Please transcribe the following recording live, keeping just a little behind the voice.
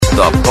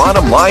the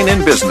bottom line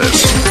in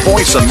business.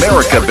 Voice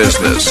America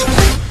Business.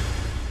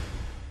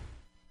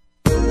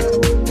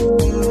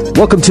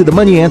 Welcome to the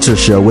Money Answer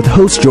Show with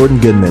host Jordan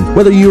Goodman.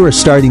 Whether you are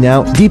starting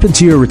out, deep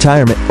into your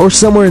retirement, or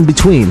somewhere in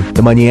between,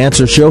 the Money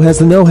Answer Show has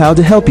the know-how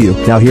to help you.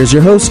 Now here's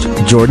your host,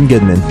 Jordan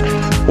Goodman.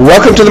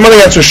 Welcome to the Money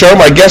Answer Show.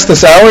 My guest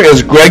this hour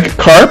is Greg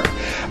Karp,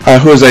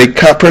 who is a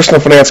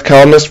personal finance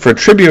columnist for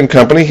Tribune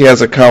Company. He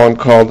has a column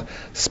called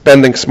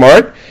Spending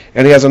Smart,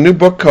 and he has a new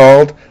book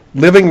called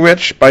Living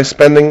Rich by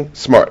Spending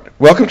Smart.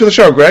 Welcome to the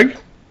show, Greg.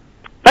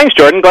 Thanks,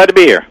 Jordan. Glad to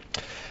be here.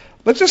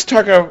 Let's just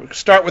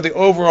start with the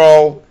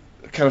overall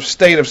kind of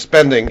state of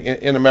spending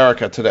in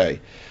America today.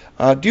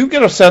 Do you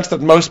get a sense that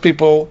most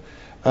people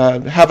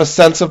have a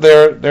sense of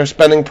their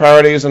spending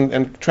priorities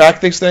and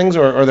track these things,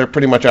 or they're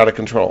pretty much out of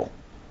control?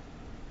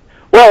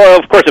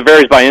 Well, of course, it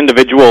varies by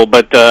individual,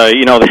 but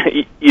you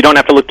don't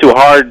have to look too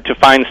hard to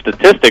find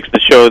statistics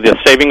that show the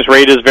savings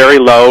rate is very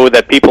low,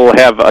 that people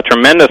have a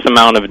tremendous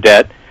amount of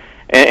debt,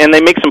 and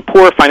they make some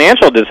poor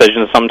financial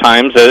decisions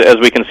sometimes, as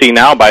we can see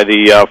now by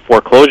the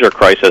foreclosure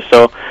crisis.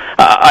 So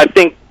I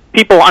think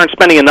people aren't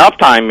spending enough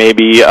time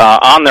maybe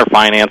on their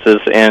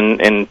finances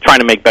and trying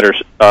to make better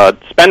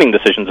spending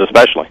decisions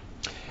especially.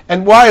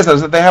 And why is that?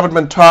 Is it they haven't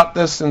been taught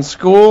this in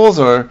schools,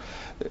 or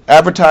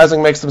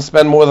advertising makes them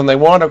spend more than they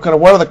want, or kind of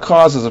what are the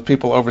causes of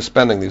people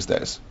overspending these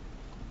days?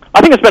 I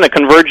think it's been a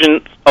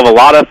convergence of a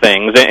lot of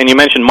things, and you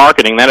mentioned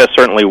marketing. That is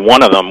certainly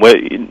one of them.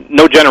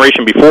 No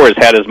generation before has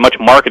had as much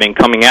marketing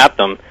coming at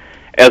them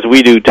as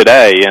we do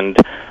today, and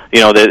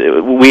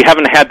we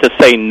haven't had to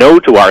say no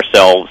to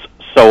ourselves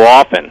so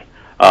often.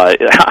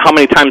 How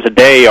many times a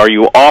day are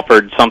you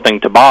offered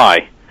something to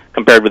buy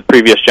compared with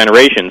previous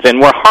generations?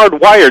 And we're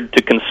hardwired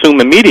to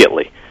consume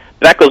immediately.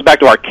 That goes back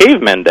to our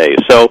cavemen days.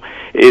 So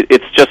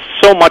it's just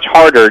so much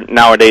harder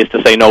nowadays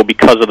to say no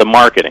because of the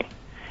marketing.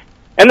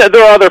 And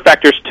there are other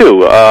factors,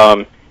 too.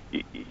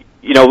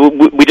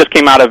 We just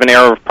came out of an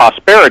era of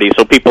prosperity,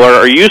 so people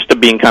are used to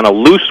being kind of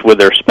loose with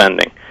their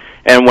spending.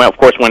 And, of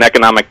course, when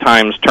economic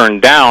times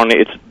turn down,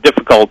 it's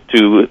difficult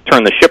to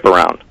turn the ship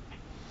around.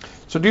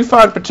 So do you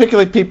find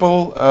particularly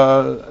people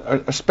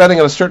are spending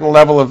at a certain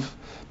level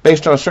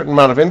based on a certain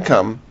amount of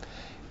income,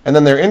 and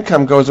then their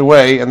income goes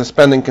away and the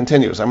spending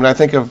continues? I mean, I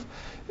think of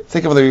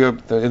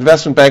the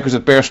investment bankers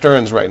at Bear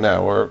Stearns right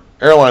now, or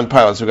airline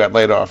pilots who got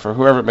laid off, or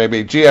whoever it may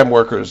be, GM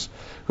workers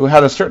who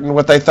had a certain,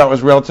 what they thought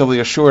was relatively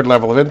assured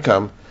level of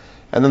income,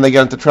 and then they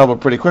get into trouble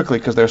pretty quickly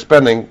because their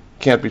spending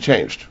can't be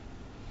changed.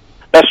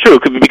 That's true,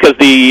 because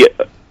the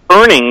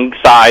earning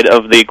side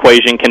of the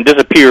equation can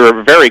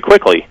disappear very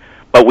quickly.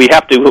 But we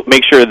have to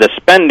make sure the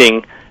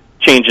spending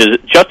changes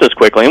just as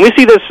quickly. And we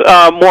see this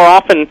more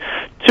often,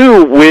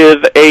 too,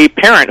 with a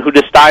parent who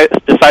decides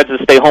to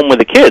stay home with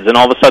the kids, and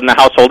all of a sudden the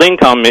household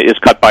income is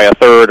cut by a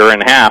third or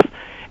in half.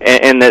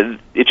 And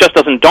it just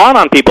doesn't dawn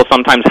on people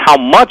sometimes how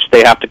much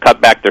they have to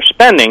cut back their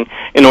spending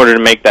in order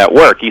to make that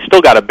work. You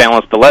still got to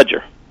balance the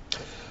ledger.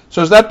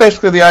 So is that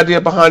basically the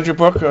idea behind your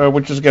book,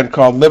 which is, again,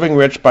 called Living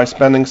Rich by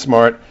Spending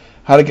Smart,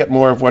 How to Get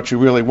More of What You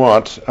Really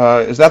Want?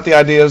 Is that the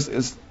idea?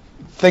 Is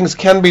things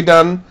can be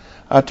done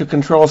to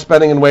control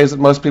spending in ways that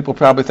most people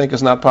probably think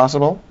is not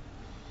possible?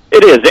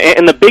 It is,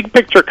 and the big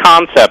picture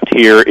concept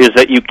here is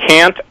that you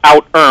can't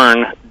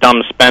out-earn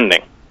dumb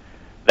spending,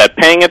 that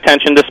paying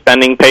attention to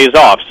spending pays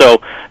off. So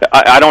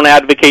I don't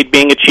advocate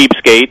being a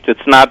cheapskate.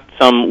 It's not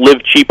some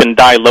live cheap and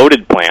die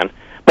loaded plan,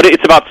 but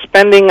it's about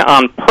spending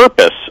on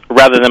purpose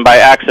rather than by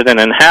accident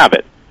and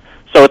habit.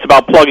 So it's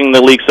about plugging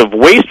the leaks of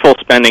wasteful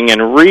spending and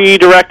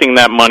redirecting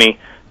that money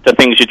to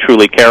things you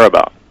truly care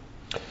about.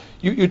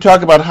 You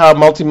talk about how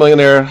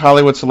multimillionaire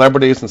Hollywood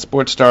celebrities and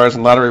sports stars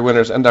and lottery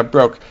winners end up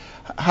broke.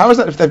 How is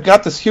that, if they've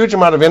got this huge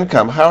amount of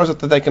income, how is it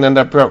that they can end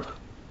up broke?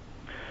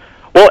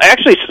 Well,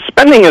 actually,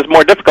 spending is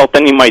more difficult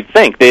than you might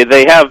think.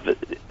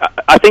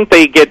 I think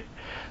they get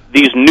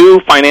these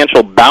new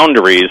financial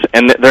boundaries,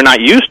 and they're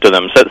not used to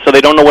them, so they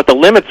don't know what the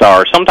limits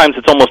are. Sometimes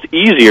it's almost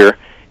easier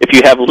if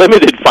you have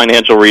limited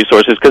financial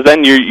resources, because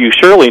then you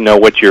surely know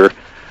what your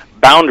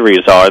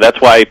boundaries are. That's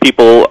why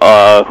people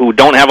who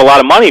don't have a lot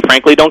of money,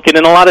 frankly, don't get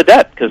in a lot of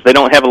debt, because they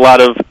don't have a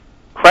lot of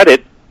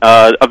credit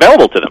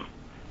available to them.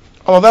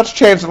 Although that's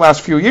changed in the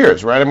last few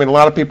years, right? I mean, a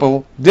lot of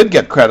people did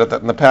get credit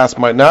that in the past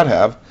might not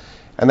have,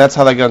 and that's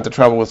how they got into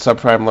trouble with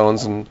subprime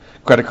loans and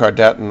credit card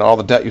debt and all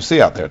the debt you see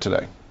out there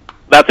today.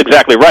 That's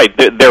exactly right.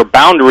 Their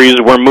boundaries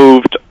were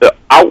moved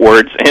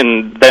outwards,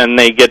 and then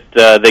they get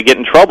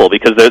in trouble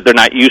because they're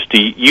not used to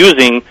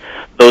using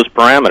those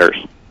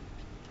parameters.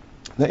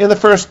 In the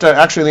first,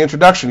 actually in the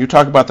introduction, you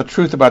talk about the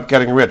truth about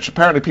getting rich.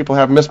 Apparently people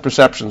have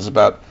misperceptions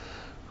about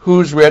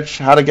who's rich,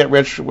 how to get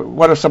rich.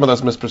 What are some of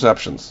those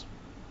misperceptions?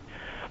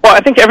 Well, I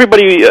think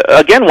everybody,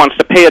 again, wants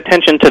to pay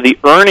attention to the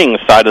earnings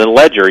side of the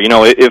ledger. You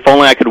know, if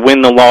only I could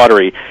win the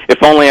lottery,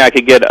 if only I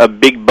could get a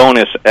big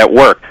bonus at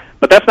work.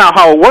 But that's not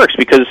how it works,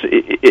 because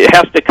it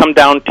has to come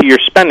down to your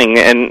spending,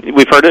 and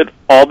we've heard it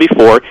all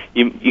before.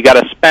 You got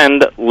to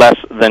spend less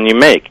than you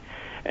make.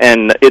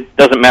 And it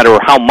doesn't matter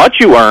how much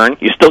you earn,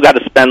 you still got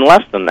to spend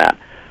less than that.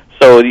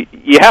 So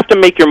you have to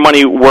make your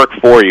money work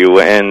for you,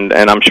 and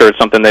I'm sure it's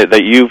something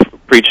that you've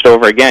preached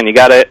over again.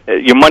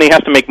 Your money has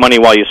to make money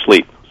while you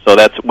sleep. So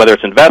that's whether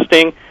it's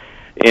investing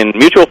in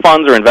mutual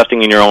funds or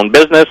investing in your own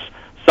business.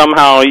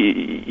 Somehow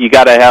you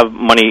got to have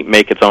money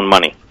make its own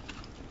money.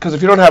 Because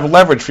if you don't have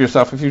leverage for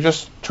yourself, if you're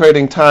just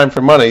trading time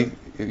for money,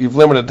 you've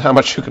limited how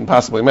much you can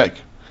possibly make.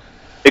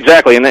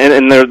 Exactly, and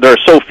there are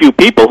so few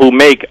people who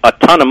make a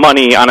ton of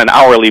money on an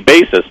hourly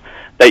basis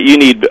that you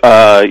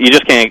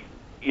just can't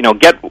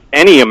get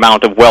any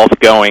amount of wealth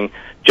going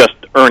just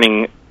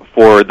earning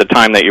for the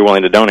time that you're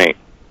willing to donate,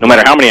 no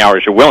matter how many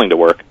hours you're willing to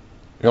work.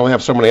 You only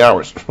have so many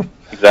hours.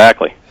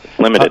 Exactly. It's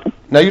limited.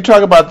 Now you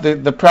talk about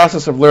the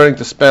process of learning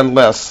to spend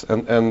less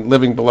and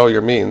living below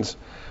your means.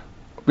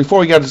 Before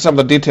we get into some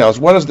of the details,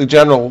 what is the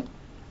general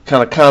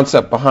kind of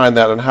concept behind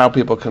that and how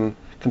people can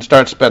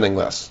start spending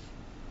less?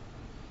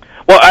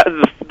 Well,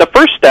 the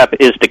first step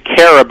is to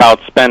care about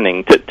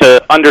spending,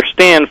 to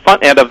understand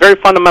at a very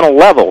fundamental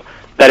level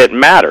that it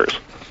matters.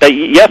 That,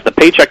 yes, the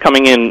paycheck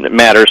coming in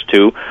matters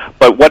too,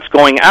 but what's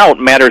going out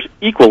matters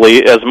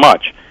equally as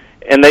much.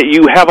 And that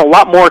you have a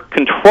lot more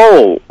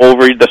control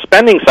over the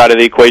spending side of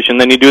the equation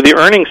than you do the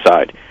earning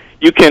side.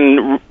 You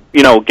can,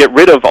 get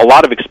rid of a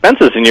lot of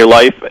expenses in your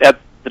life at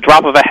the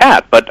drop of a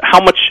hat, but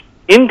how much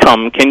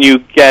income can you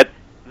get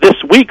this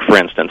week, for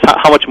instance?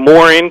 How much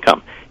more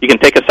income? You can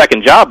take a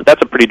second job, but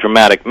that's a pretty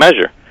dramatic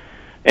measure.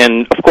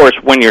 And, of course,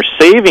 when you're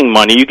saving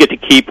money, you get to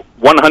keep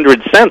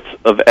 100 cents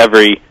of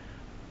every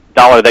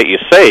dollar that you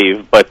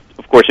save. But,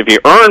 of course, if you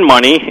earn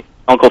money,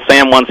 Uncle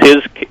Sam wants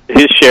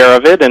his share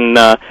of it, and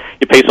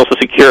you pay Social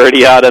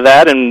Security out of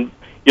that, and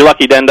you're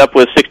lucky to end up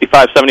with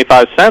 65,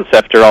 75 cents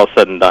after all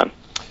said and done.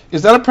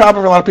 Is that a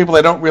problem for a lot of people?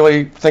 They don't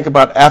really think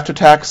about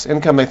after-tax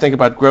income. They think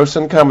about gross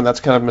income, and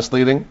that's kind of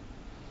misleading?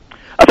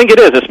 I think it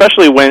is,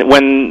 especially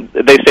when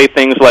they say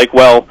things like,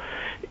 well,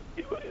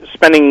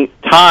 spending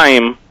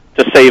time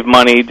to save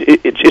money,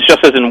 it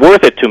just isn't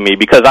worth it to me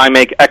because I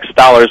make X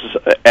dollars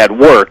at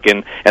work,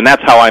 and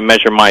that's how I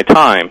measure my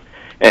time.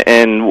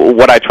 And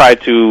what I try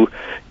to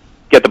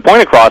get the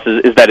point across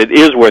is that it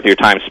is worth your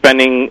time.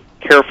 Spending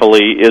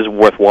carefully is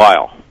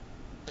worthwhile.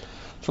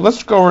 So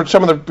let's go over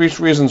some of the brief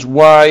reasons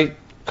why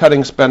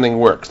cutting spending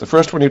works. The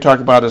first one you talk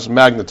about is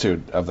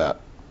magnitude of that.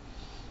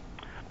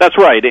 That's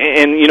right.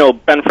 And,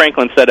 Ben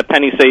Franklin said a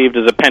penny saved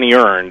is a penny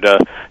earned.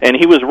 And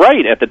he was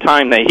right at the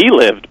time that he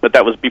lived, but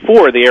that was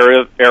before the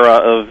era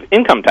of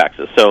income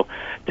taxes. So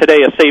today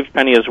a saved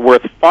penny is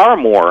worth far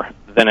more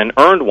than an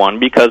earned one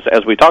because,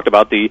 as we talked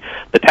about, the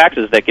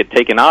taxes that get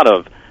taken out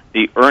of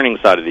the earning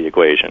side of the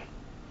equation.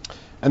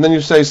 And then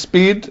you say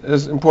speed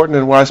is important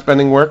in why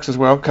spending works as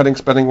well, cutting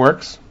spending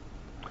works?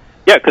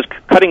 Yeah, because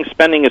cutting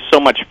spending is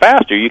so much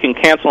faster. You can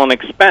cancel an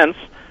expense,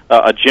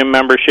 a gym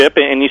membership,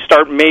 and you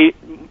start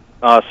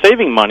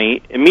saving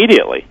money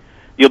immediately.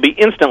 You'll be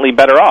instantly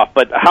better off.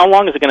 But how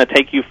long is it going to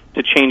take you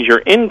to change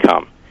your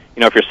income?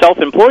 If you're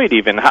self-employed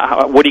even,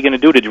 what are you going to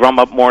do to drum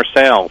up more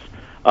sales?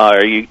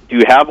 Do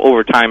you have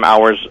overtime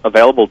hours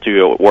available to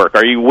you at work?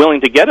 Are you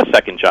willing to get a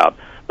second job?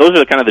 Those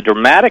are kind of the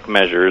dramatic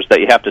measures that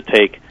you have to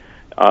take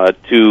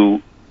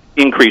to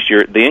increase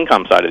the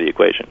income side of the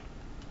equation.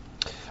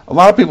 A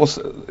lot of people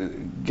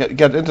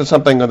get into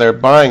something when they're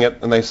buying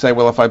it, and they say,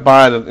 well, if I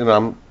buy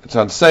it, it's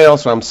on sale,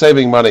 so I'm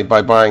saving money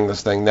by buying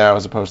this thing now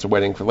as opposed to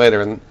waiting for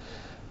later. And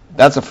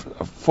that's a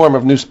form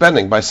of new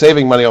spending. By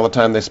saving money all the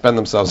time, they spend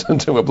themselves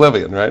into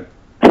oblivion, right?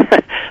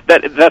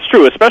 That's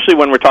true, especially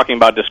when we're talking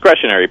about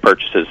discretionary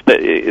purchases.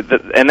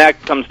 And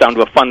that comes down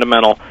to a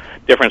fundamental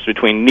difference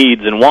between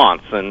needs and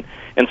wants. And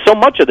so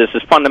much of this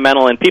is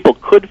fundamental, and people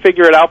could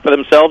figure it out for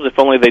themselves if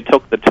only they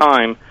took the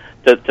time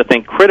to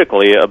think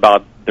critically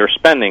about their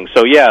spending.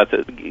 So, yeah,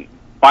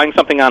 buying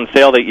something on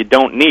sale that you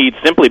don't need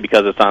simply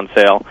because it's on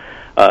sale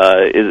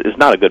is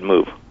not a good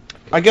move.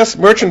 I guess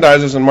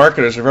merchandisers and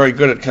marketers are very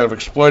good at kind of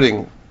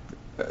exploiting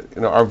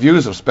our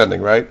views of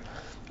spending, right?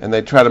 And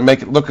they try to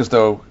make it look as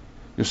though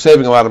you're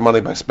saving a lot of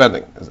money by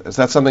spending. Is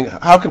that something?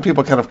 How can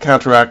people kind of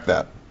counteract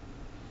that?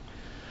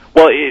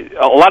 Well,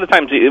 a lot of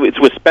times it's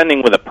with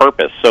spending with a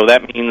purpose. So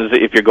that means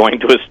if you're going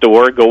to a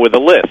store, go with a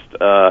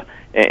list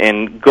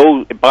and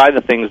go buy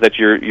the things that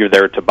you're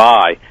there to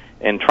buy,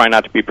 and try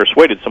not to be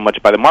persuaded so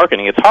much by the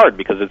marketing. It's hard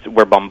because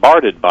we're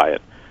bombarded by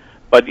it.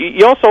 But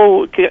you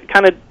also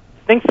kind of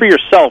think for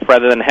yourself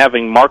rather than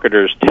having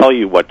marketers tell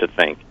you what to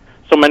think.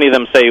 So many of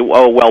them say,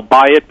 "Oh, well,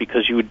 buy it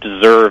because you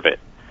deserve it,"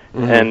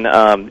 and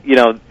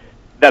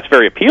that's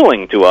very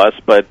appealing to us.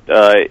 But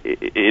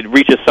it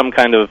reaches some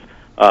kind of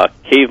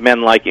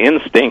caveman-like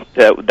instinct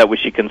that we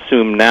should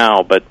consume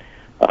now, but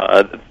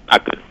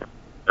not good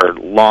for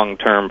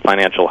long-term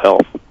financial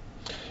health.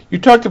 You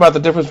talked about the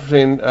difference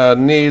between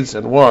needs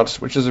and wants,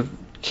 which is a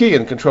key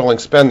in controlling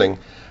spending.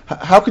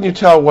 How can you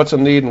tell what's a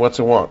need and what's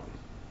a want?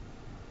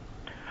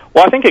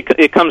 Well, I think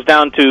it comes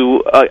down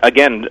to,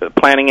 again,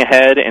 planning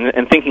ahead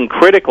and thinking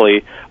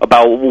critically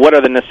about what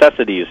are the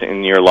necessities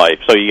in your life.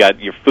 So you got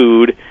your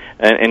food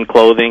and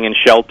clothing and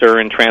shelter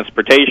and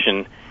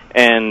transportation,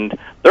 and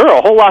there are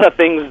a whole lot of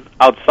things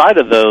outside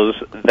of those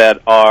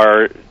that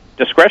are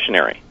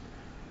discretionary.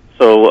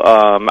 So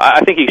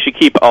I think you should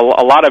keep a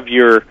lot of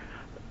your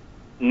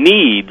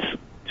needs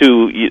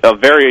to a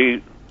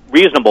very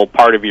reasonable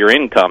part of your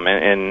income,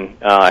 and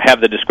have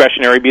the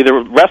discretionary be the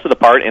rest of the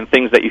part, and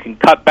things that you can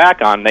cut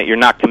back on that you're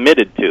not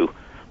committed to,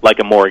 like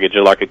a mortgage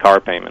or like a car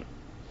payment.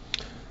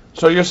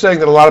 So you're saying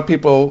that a lot of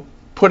people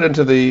put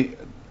into the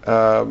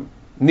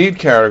need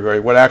category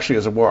what actually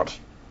is a want.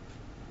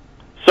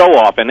 So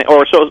often,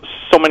 or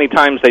so many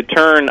times, they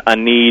turn a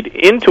need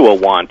into a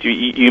want.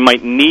 You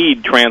might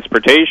need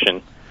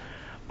transportation,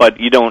 but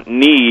you don't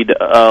need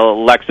a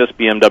Lexus,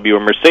 BMW, or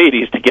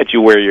Mercedes to get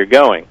you where you're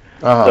going.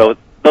 So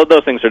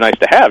those things are nice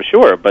to have,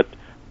 sure, but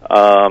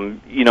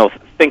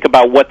think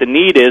about what the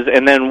need is,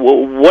 and then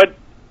what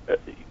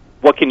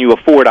can you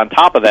afford on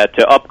top of that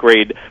to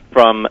upgrade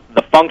from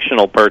the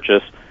functional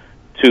purchase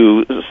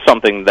to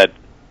something that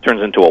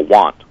turns into a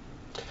want.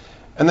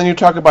 And then you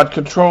talk about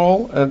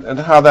control and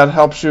how that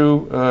helps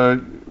you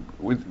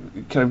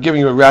with kind of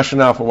giving you a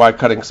rationale for why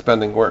cutting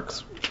spending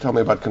works. Tell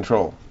me about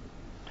control.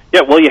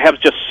 Yeah, well, you have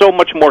just so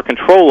much more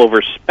control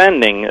over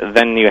spending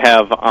than you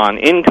have on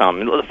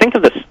income. Think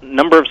of the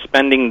number of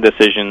spending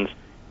decisions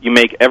you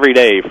make every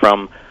day,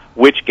 from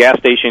which gas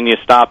station you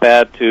stop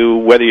at, to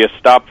whether you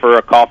stop for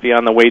a coffee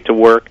on the way to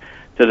work,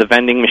 to the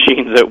vending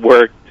machines at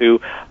work,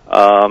 to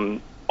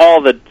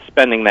all the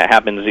spending that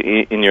happens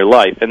in your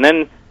life. And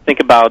then think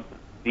about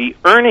the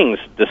earnings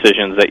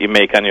decisions that you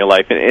make on your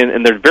life,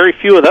 and there's very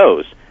few of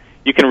those.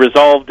 You can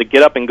resolve to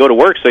get up and go to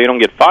work so you don't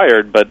get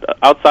fired, but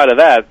outside of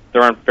that,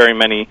 there aren't very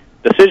many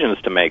decisions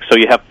to make. So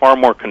you have far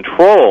more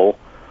control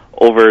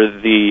over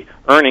the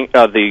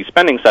the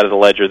spending side of the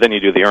ledger than you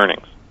do the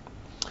earnings.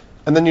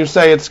 And then you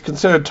say it's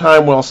considered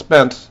time well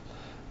spent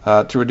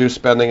to reduce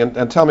spending.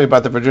 And tell me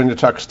about the Virginia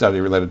Tech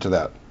study related to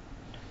that.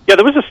 Yeah,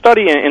 there was a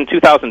study in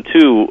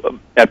 2002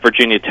 at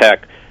Virginia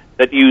Tech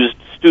that used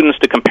students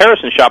to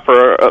comparison shop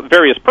for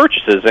various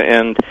purchases.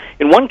 And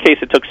in one case,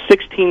 it took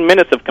 16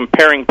 minutes of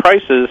comparing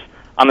prices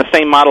on the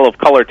same model of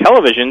color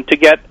television to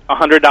get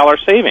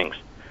 $100 savings.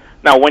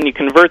 Now, when you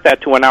convert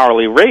that to an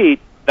hourly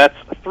rate, that's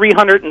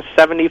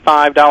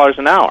 $375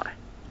 an hour.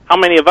 How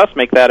many of us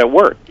make that at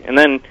work? And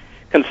then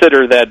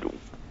consider that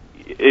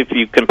if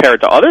you compare it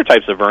to other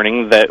types of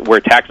earning, that where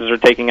taxes are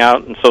taken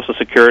out and Social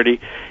Security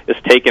is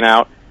taken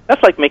out,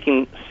 that's like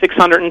making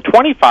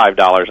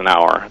 $625 an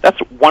hour. That's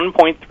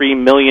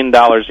 $1.3 million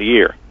a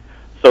year.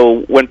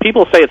 So when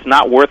people say it's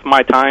not worth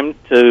my time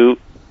to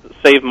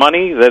save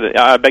money, that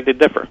I beg to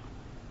differ.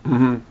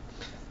 Mm-hmm.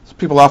 So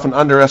people often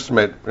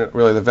underestimate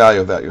really the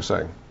value of that, you're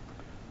saying.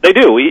 They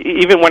do,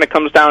 even when it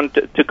comes down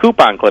to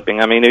coupon clipping.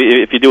 I mean,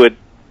 if you do it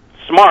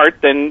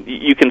smart, then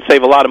you can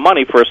save a lot of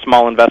money for a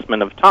small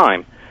investment of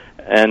time.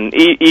 And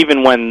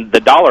even when the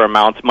dollar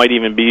amounts might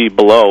even be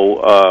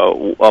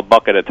below a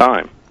buck at a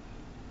time.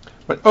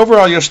 But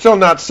overall, you're still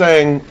not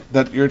saying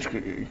that you're,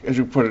 as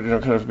you put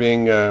it, kind of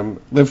being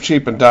live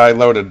cheap and die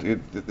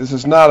loaded. This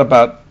is not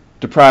about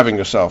depriving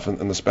yourself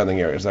in the spending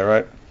area. Is that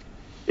right?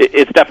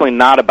 It's definitely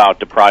not about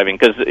depriving,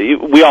 because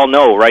we all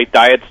know, right,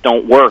 diets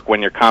don't work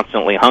when you're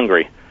constantly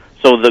hungry.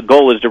 So the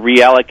goal is to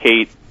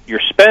reallocate your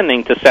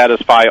spending to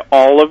satisfy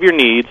all of your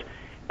needs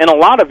and a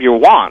lot of your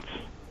wants.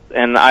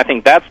 And I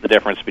think that's the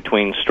difference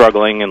between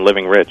struggling and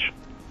living rich.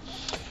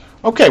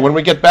 Okay, when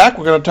we get back,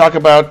 we're going to talk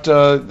about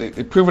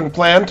the proven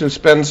plan to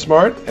spend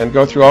smart and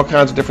go through all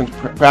kinds of different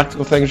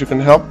practical things you can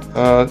help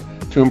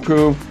to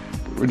improve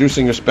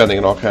reducing your spending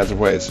in all kinds of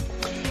ways.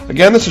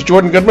 Again, this is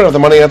Jordan Goodman of the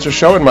Money Answer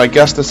Show, and my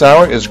guest this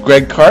hour is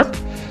Greg Karp,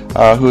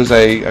 who is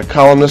a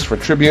columnist for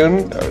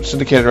Tribune,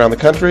 syndicated around the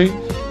country.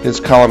 His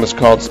column is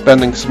called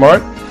Spending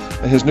Smart.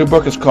 His new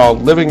book is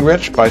called Living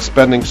Rich by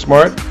Spending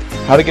Smart,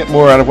 How to Get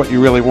More Out of What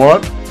You Really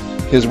Want.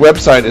 His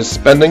website is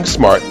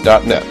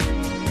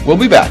SpendingSmart.net. We'll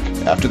be back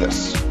after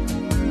this.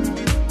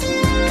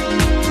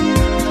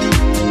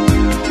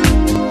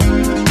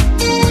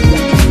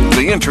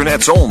 The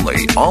Internet's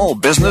only all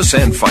business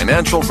and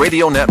financial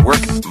radio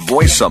network,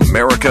 Voice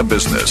America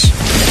Business.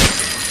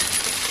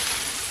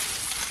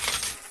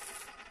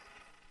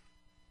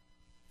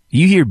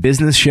 You hear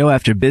business show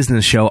after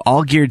business show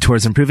all geared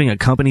towards improving a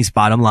company's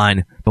bottom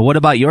line. But what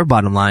about your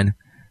bottom line?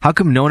 How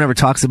come no one ever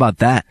talks about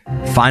that?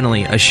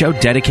 Finally, a show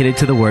dedicated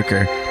to the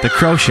worker. The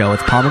Crow Show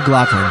with Paul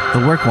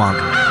McLaughlin, the Work Wonk.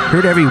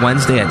 Heard every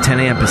Wednesday at 10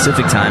 a.m.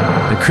 Pacific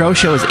Time, the Crow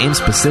Show is aimed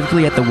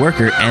specifically at the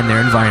worker and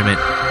their environment.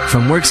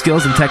 From work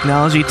skills and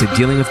technology to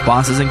dealing with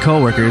bosses and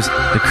coworkers,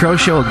 the Crow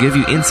Show will give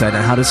you insight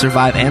on how to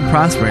survive and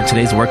prosper in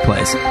today's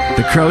workplace.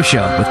 The Crow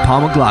Show with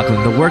Paul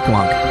McLaughlin, the Work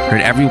Wonk.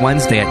 Heard every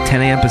Wednesday at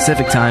 10 a.m.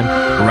 Pacific Time,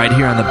 right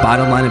here on the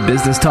Bottom Line of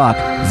Business Talk,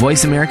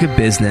 Voice America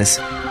Business.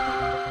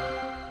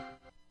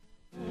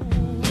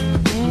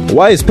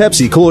 Why is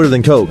Pepsi cooler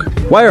than Coke?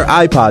 Why are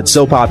iPods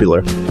so popular?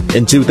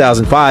 In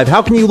 2005,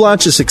 how can you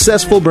launch a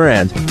successful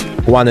brand?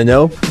 Want to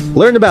know?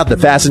 Learn about the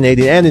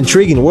fascinating and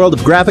intriguing world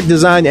of graphic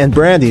design and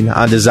branding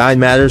on Design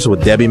Matters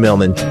with Debbie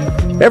Millman.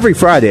 Every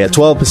Friday at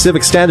 12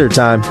 Pacific Standard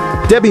Time,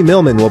 Debbie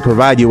Millman will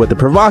provide you with a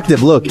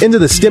provocative look into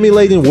the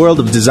stimulating world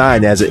of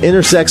design as it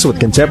intersects with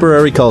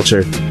contemporary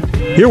culture.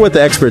 Hear what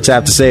the experts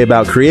have to say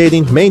about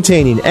creating,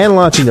 maintaining, and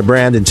launching a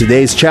brand in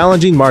today's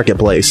challenging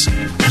marketplace.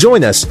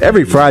 Join us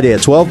every Friday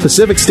at 12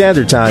 Pacific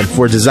Standard Time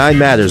for Design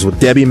Matters with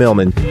Debbie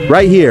Millman,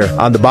 right here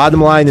on the Bottom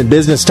Line in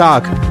Business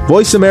Talk,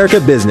 Voice America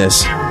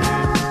Business.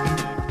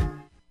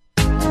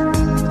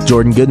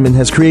 Jordan Goodman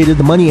has created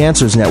the Money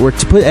Answers Network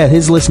to put at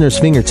his listeners'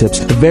 fingertips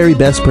the very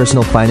best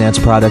personal finance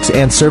products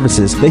and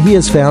services that he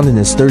has found in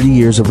his 30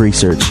 years of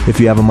research. If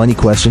you have a money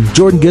question,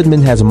 Jordan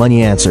Goodman has a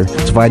money answer.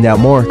 To find out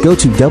more, go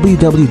to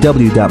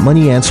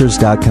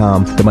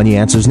www.moneyanswers.com. The Money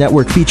Answers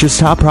Network features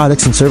top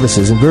products and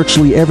services in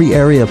virtually every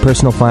area of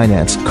personal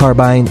finance, car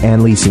buying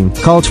and leasing,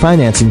 college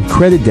financing,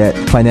 credit debt,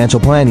 financial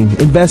planning,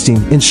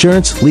 investing,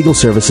 insurance, legal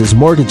services,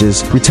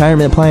 mortgages,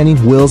 retirement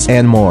planning, wills,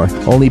 and more.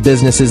 Only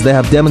businesses that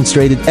have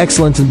demonstrated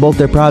excellence in both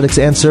their products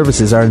and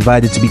services are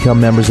invited to become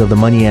members of the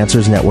Money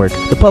Answers Network.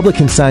 The public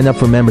can sign up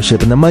for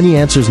membership in the Money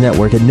Answers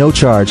Network at no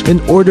charge in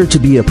order to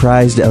be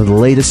apprised of the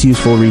latest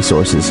useful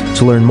resources.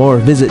 To learn more,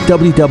 visit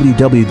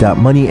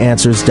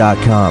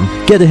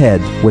www.moneyanswers.com. Get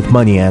ahead with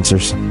Money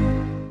Answers.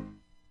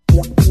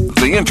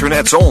 The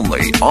Internet's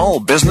only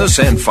all business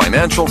and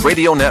financial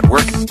radio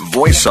network,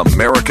 Voice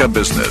America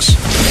Business.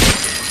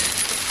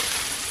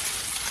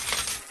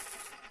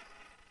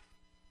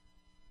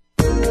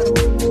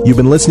 You've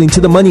been listening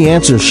to the Money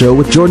Answers Show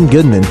with Jordan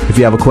Goodman. If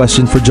you have a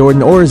question for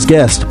Jordan or his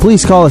guest,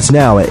 please call us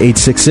now at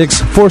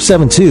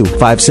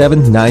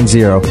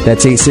 866-472-5790.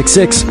 That's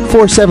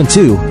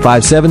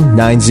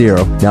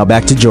 866-472-5790. Now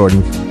back to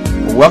Jordan.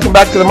 Welcome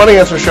back to the Money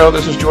Answers Show.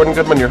 This is Jordan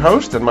Goodman, your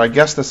host, and my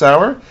guest this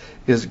hour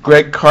is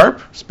Greg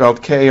Karp,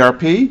 spelled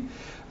K-A-R-P.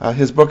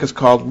 His book is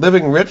called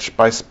Living Rich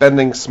by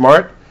Spending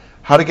Smart,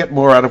 How to Get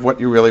More Out of What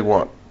You Really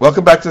Want.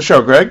 Welcome back to the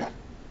show, Greg.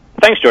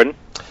 Thanks, Jordan.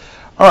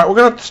 All right, we're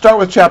going to start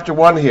with Chapter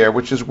 1 here,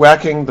 which is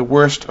whacking the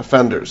worst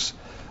offenders.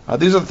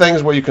 These are the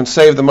things where you can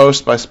save the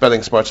most by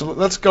spending smart. So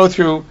let's go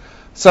through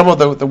some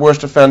of the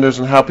worst offenders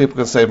and how people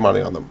can save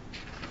money on them.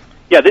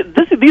 Yeah,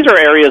 these are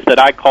areas that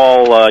I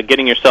call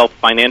getting yourself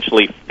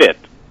financially fit,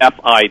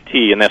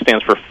 F-I-T, and that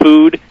stands for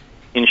food,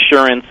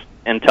 insurance,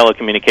 and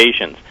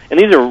telecommunications. And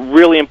these are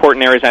really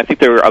important areas, and I think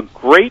they're a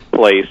great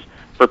place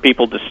for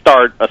people to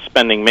start a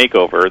spending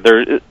makeover.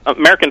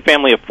 American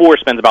family of four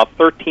spends about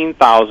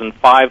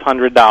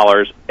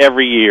 $13,500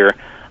 every year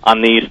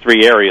on these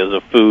three areas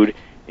of food,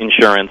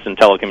 insurance, and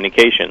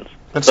telecommunications.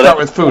 Let's start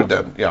with food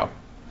then, yeah.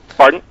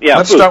 Pardon? Yeah,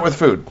 Let's start with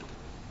food.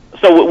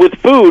 So with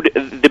food,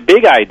 the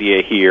big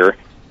idea here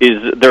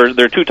is there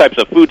are two types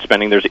of food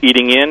spending. There's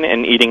eating in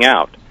and eating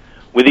out.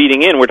 With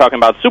eating in, we're talking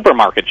about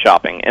supermarket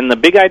shopping. And the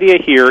big idea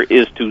here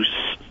is to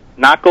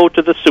not go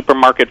to the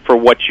supermarket for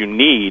what you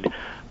need,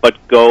 but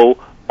go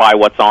buy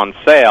what's on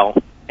sale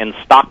and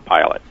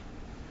stockpile it.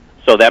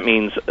 So that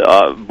means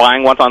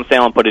buying what's on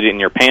sale and put it in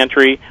your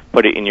pantry,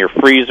 put it in your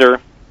freezer.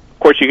 Of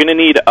course, you're going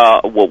to need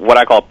what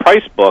I call a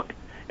price book,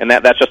 and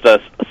that's just a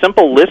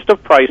simple list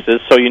of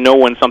prices so you know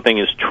when something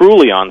is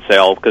truly on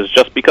sale, because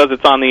just because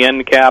it's on the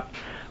end cap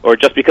or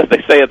just because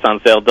they say it's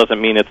on sale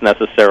doesn't mean it's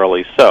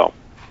necessarily so.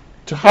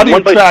 So how do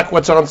you track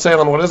what's on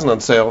sale and what isn't on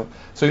sale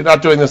so you're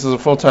not doing this as a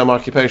full-time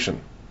occupation?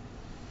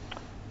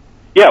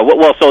 Yeah,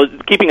 well, so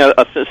keeping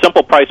a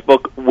simple price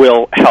book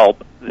will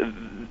help.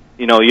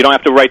 You know, you don't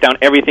have to write down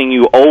everything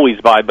you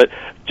always buy, but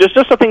just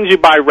the things you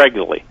buy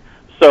regularly.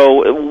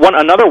 So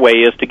another way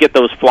is to get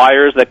those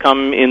flyers that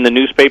come in the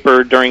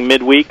newspaper during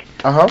midweek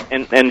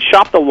and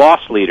shop the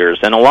loss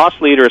leaders. And a loss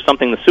leader is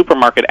something the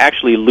supermarket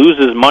actually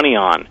loses money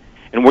on.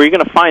 And where you're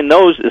going to find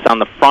those is on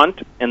the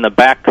front and the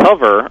back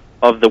cover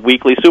of the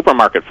weekly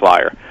supermarket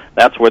flyer.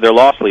 That's where their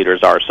loss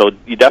leaders are. So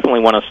you definitely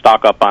want to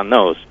stock up on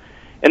those.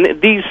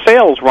 And these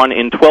sales run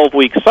in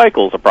 12-week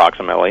cycles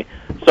approximately,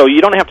 so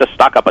you don't have to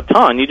stock up a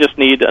ton. You just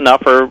need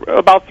enough for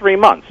about 3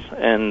 months,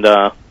 and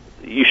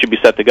you should be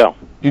set to go.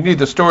 You need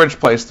the storage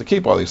place to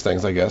keep all these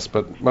things, I guess,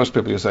 but most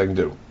people you're saying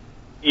do.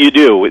 You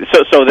do.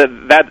 So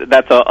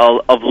that's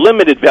of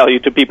limited value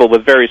to people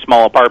with very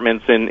small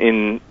apartments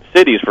in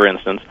cities, for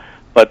instance.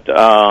 But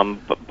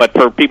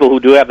for people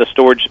who do have the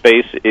storage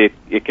space,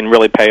 it can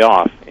really pay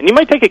off. And you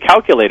might take a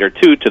calculator,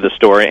 too, to the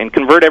store and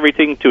convert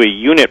everything to a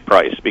unit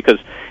price, because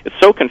it's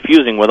so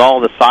confusing with all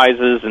the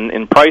sizes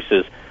and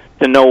prices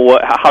to know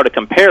how to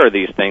compare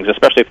these things,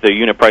 especially if the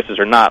unit prices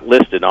are not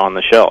listed on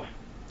the shelf.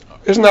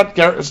 Isn't that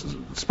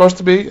supposed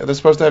to be? Are they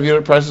supposed to have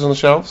unit prices on the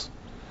shelves?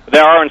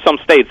 There are in some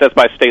states. That's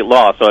by state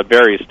law, so it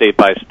varies state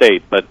by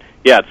state. But,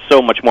 yeah, it's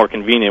so much more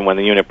convenient when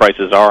the unit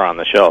prices are on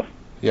the shelf.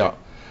 Yeah.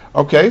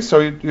 Okay, so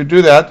you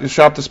do that, you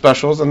shop the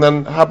specials, and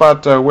then how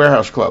about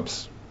warehouse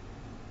clubs?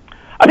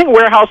 I think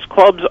warehouse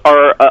clubs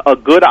are a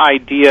good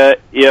idea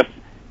if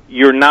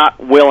you're not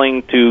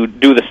willing to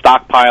do the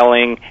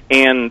stockpiling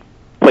and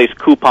place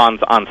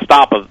coupons on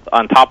top of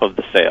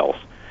the sales.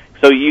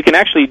 So you can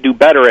actually do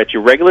better at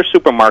your regular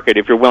supermarket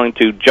if you're willing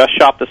to just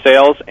shop the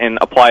sales and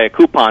apply a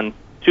coupon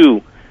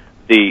to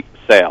the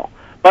sale.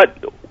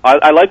 But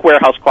I like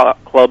warehouse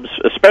clubs,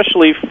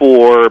 especially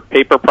for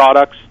paper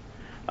products.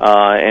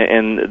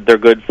 And they're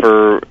good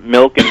for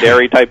milk and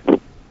dairy type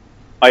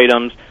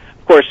items.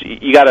 Of course,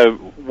 you got to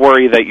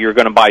worry that you're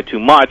going to buy too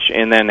much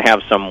and then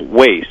have some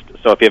waste.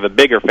 So if you have a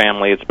bigger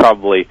family, it's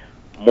probably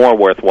more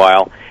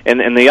worthwhile.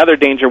 And the other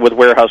danger with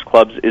warehouse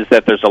clubs is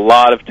that there's a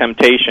lot of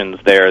temptations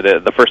there.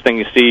 The first thing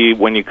you see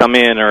when you come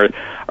in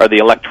are the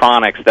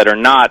electronics that are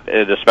not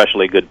at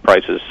especially good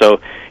prices.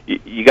 So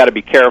you got to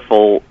be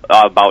careful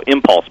about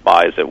impulse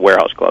buys at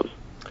warehouse clubs.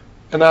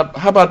 And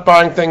how about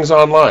buying things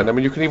online? I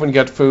mean, you can even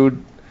get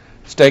food,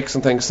 steaks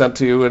and things sent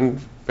to you, and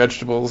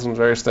vegetables and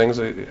various things,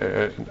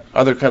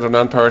 other kinds of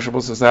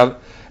non-perishables. Is that?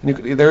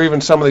 And there are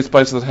even some of these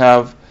places that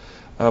have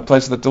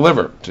places that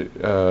deliver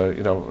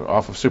to,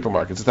 off of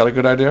supermarkets. Is that a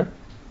good idea?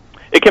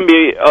 It can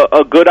be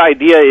a good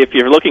idea if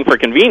you're looking for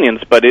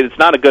convenience, but it's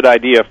not a good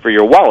idea for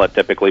your wallet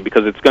typically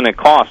because it's going to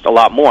cost a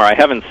lot more. I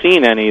haven't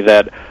seen any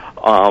that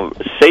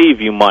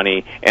save you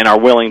money and are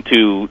willing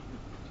to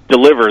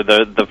deliver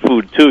the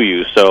food to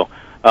you. So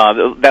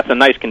that's a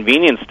nice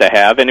convenience to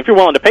have, and if you're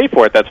willing to pay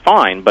for it, that's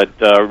fine, but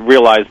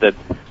realize that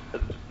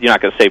you're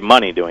not going to save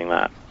money doing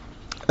that.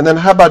 And then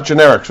how about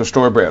generics or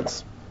store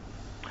brands?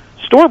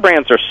 Store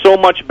brands are so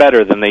much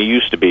better than they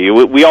used to be.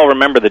 We all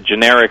remember the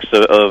generics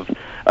of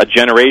a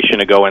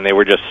generation ago, and they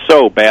were just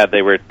so bad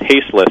they were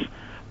tasteless.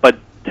 But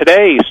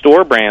today,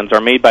 store brands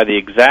are made by the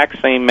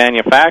exact same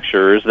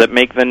manufacturers that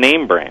make the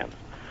name brands.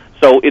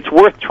 So it's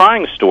worth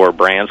trying store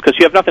brands because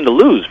you have nothing to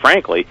lose,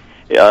 frankly.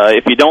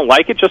 If you don't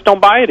like it, just don't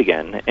buy it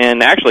again.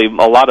 And actually,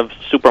 a lot of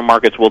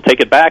supermarkets will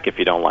take it back if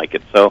you don't like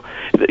it. So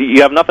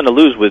you have nothing to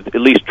lose with at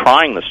least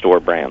trying the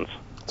store brands.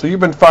 So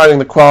you've been finding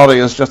the quality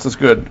is just as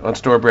good on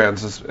store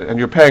brands, and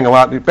you're paying a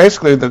lot.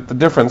 Basically, the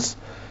difference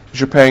is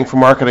you're paying for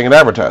marketing and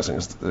advertising.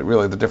 Is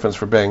really the difference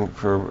for paying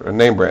for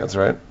name brands,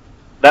 right?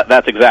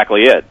 That's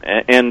exactly it.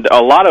 And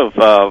a lot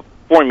of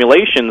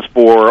formulations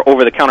for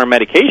over-the-counter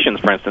medications,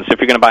 for instance, if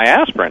you're going to buy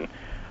aspirin,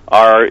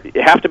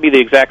 have to be the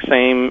exact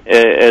same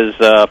as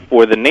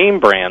for the name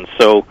brands.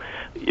 So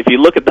if you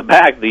look at the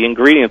back, the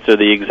ingredients are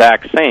the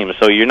exact same.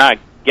 So you're not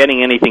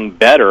getting anything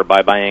better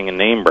by buying a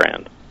name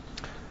brand.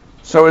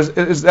 So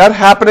is that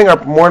happening?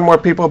 Are more and more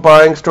people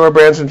buying store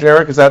brands and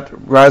generic? Is that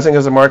rising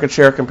as a market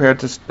share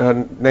compared to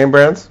name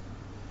brands?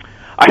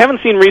 I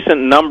haven't seen recent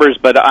numbers,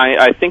 but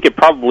I think it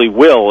probably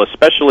will,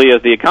 especially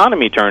as the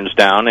economy turns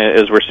down,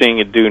 as we're seeing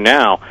it do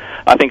now.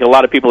 I think a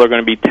lot of people are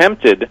going to be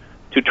tempted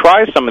to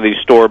try some of these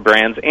store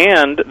brands,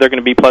 and they're going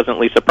to be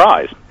pleasantly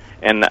surprised.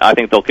 And I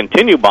think they'll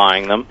continue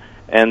buying them,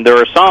 and there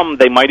are some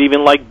they might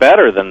even like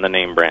better than the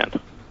name brand.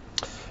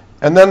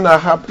 And then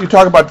you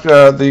talk about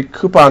the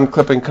coupon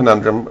clipping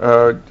conundrum.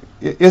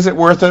 Is it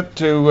worth it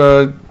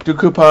to do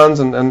coupons,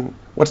 and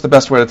what's the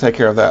best way to take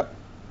care of that?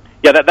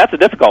 Yeah, that's a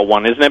difficult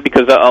one, isn't it?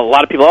 Because a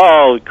lot of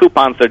people,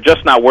 coupons, they're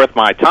just not worth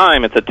my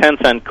time. It's a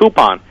 10-cent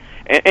coupon.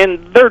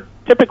 And they're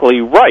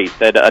typically right,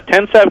 that a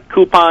 10-cent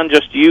coupon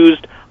just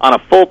used on a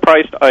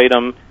full-priced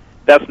item,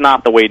 that's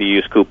not the way to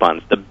use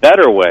coupons. The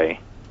better way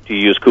to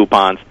use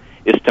coupons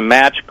is to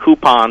match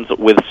coupons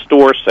with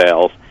store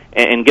sales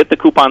and get the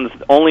coupons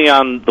only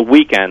on the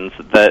weekends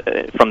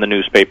from the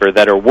newspaper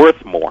that are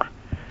worth more.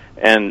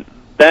 And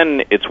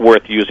then it's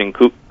worth using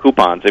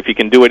coupons if you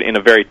can do it in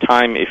a very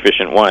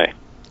time-efficient way.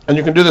 And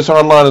you can do this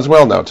online as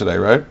well now today,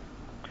 right?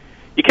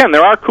 You can.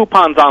 There are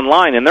coupons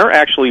online, and they're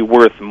actually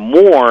worth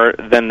more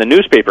than the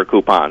newspaper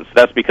coupons.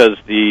 That's because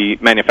the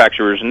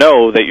manufacturers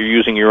know that you're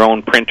using your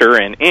own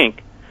printer and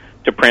ink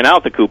to print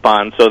out the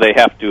coupons, so they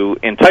have to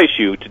entice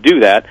you to do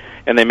that,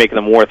 and they make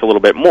them worth a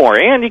little bit more.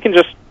 And you can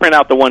just print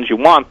out the ones you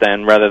want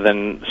then, rather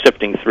than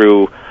sifting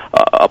through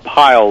a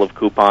pile of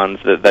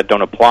coupons that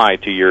don't apply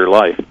to your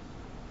life.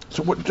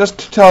 So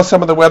just tell us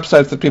some of the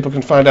websites that people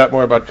can find out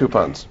more about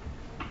coupons.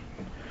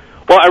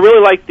 Well, I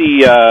really like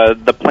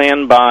the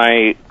plan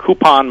by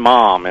Coupon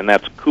Mom, and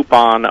that's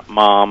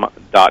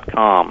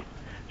couponmom.com.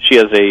 She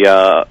has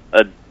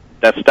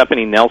that's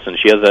Stephanie Nelson.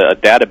 She has a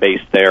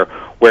database there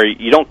where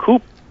you don't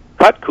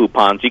cut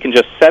coupons. You can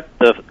just set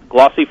the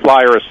glossy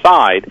flyer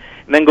aside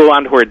and then go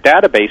onto her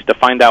database to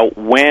find out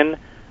when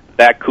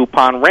that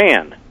coupon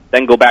ran.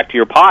 Then go back to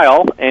your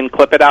pile and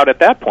clip it out at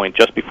that point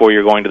just before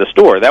you're going to the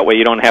store. That way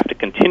you don't have to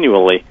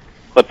continually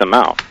clip them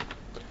out.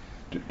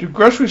 Do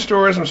grocery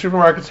stores and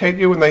supermarkets hate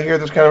you when they hear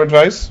this kind of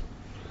advice?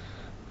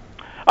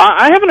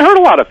 I haven't heard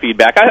a lot of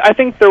feedback. I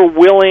think they're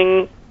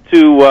willing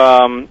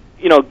to,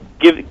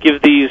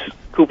 give these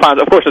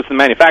coupons. Of course, it's the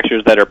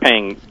manufacturers that are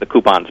paying the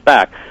coupons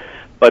back.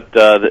 But,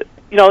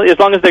 as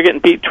long as they're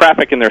getting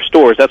traffic in their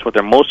stores, that's what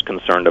they're most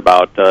concerned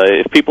about.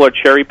 If people are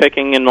cherry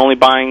picking and only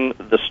buying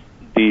the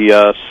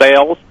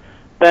sales,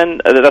 then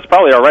that's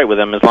probably all right with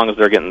them as long as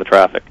they're getting the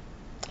traffic.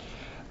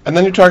 And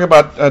then you talk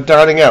about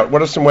dining out.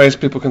 What are some ways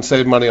people can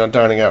save money on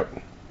dining out?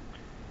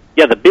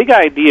 Yeah, the big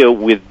idea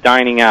with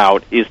dining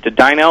out is to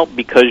dine out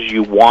because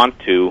you want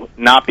to,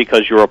 not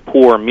because you're a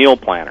poor meal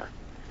planner.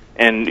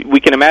 And we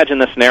can imagine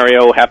the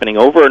scenario happening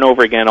over and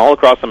over again all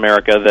across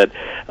America that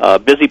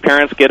busy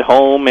parents get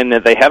home and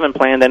that they haven't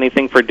planned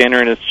anything for dinner,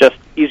 and it's just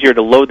easier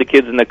to load the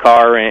kids in the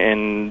car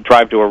and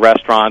drive to a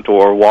restaurant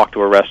or walk to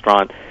a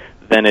restaurant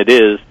than it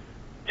is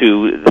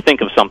to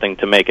think of something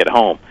to make at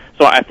home.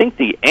 So I think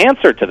the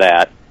answer to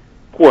that,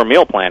 poor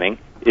meal planning,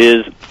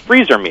 is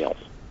freezer meals.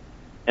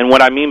 And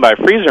what I mean by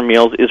freezer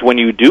meals is when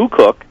you do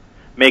cook,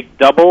 make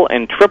double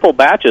and triple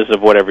batches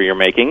of whatever you're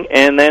making,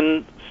 and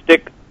then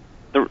stick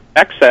the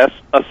excess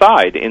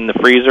aside in the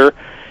freezer.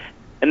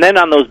 And then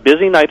on those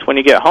busy nights when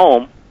you get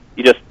home,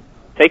 you just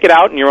take it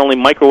out, and you're only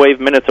microwave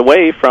minutes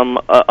away from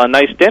a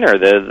nice dinner.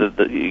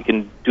 You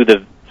can do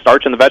the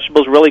starch and the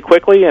vegetables really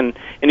quickly, and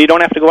you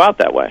don't have to go out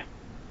that way.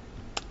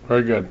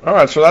 Very good. All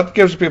right, so that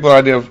gives people an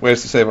idea of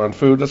ways to save on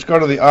food. Let's go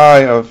to the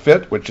I of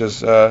FIT, which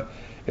is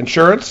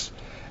insurance,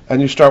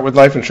 and you start with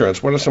life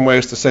insurance. What are some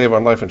ways to save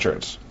on life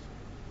insurance?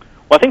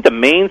 Well, I think the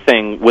main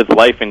thing with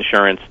life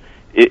insurance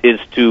is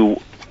to,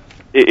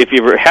 if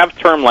you have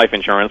term life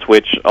insurance,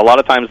 which a lot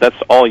of times that's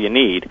all you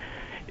need,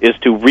 is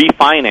to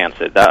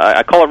refinance it.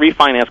 I call it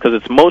refinance because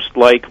it's most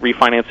like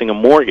refinancing a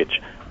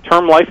mortgage.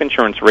 Term life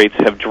insurance rates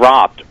have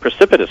dropped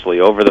precipitously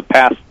over the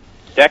past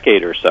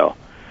decade or so.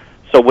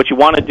 So what you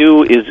want to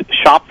do is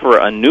shop for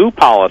a new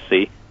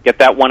policy, get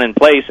that one in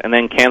place, and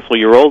then cancel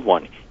your old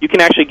one. You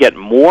can actually get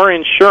more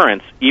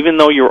insurance, even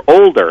though you're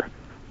older,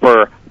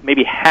 for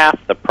maybe half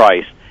the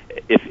price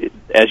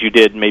as you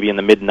did maybe in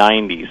the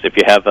mid-'90s. If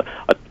you have a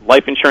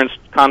life insurance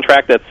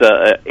contract that's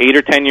 8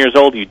 or 10 years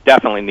old, you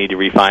definitely need to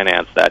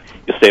refinance that.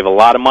 You'll save a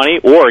lot of money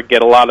or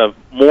get a lot of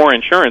more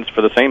insurance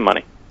for the same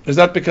money. Is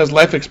that because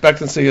life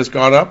expectancy has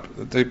gone up,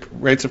 that the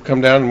rates have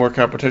come down and more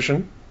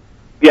competition?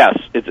 Yes,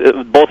 it's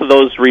both of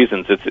those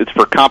reasons. It's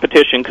for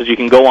competition because you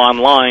can go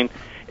online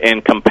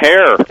and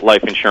compare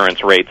life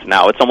insurance rates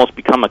now. It's almost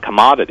become a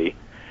commodity.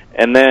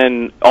 And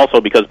then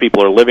also because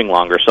people are living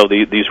longer. So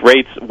these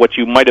rates, what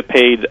you might have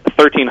paid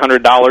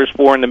 $1,300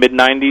 for in the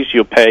mid-'90s,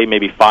 you'll pay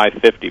maybe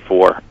 $550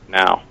 for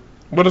now.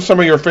 What are some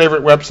of your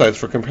favorite websites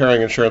for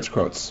comparing insurance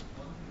quotes?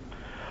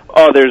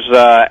 Oh, there's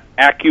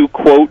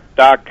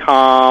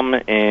AccuQuote.com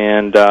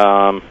and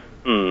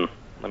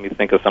let me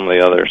think of some of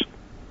the others.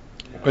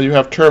 Well, you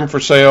have Term for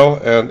Sale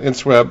and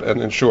InSweb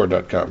and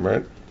Insure.com,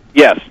 right?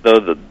 Yes,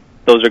 those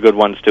are good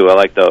ones too. I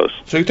like those.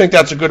 So you think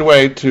that's a good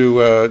way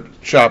to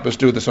shop, is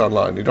do this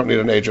online? You don't need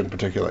an agent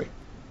particularly?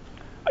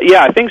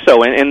 Yeah, I think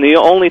so. And the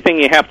only thing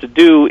you have to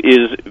do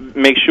is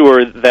make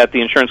sure that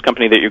the insurance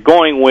company that you're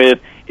going with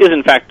is,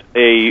 in fact,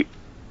 a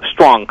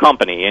strong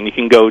company. And you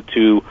can go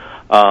to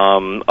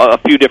a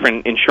few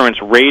different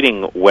insurance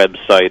rating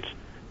websites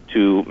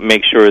to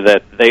make sure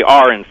that they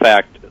are, in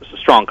fact,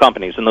 strong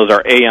companies. And those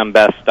are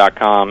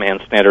ambest.com and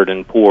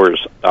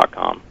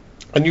standardandpoors.com.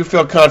 And you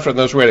feel confident in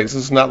those ratings?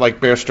 This is not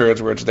like Bear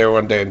Stearns where it's there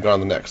one day and gone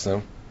the next,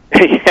 huh?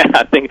 Yeah,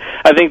 I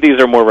think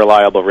these are more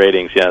reliable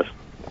ratings, yes.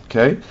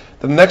 Okay.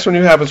 The next one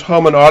you have is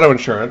home and auto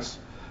insurance.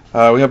 We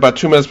have about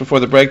 2 minutes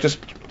before the break. Just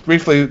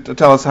briefly to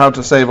tell us how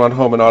to save on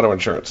home and auto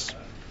insurance.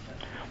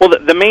 Well,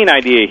 the main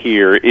idea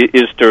here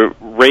is to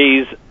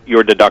raise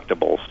your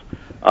deductibles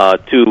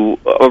to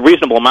a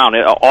reasonable amount.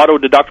 Auto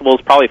deductible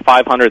is probably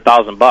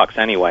 $500,000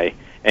 anyway,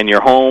 and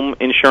your home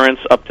insurance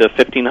up to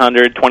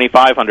 $1,500,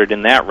 $2,500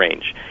 in that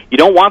range. You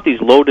don't want these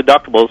low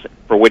deductibles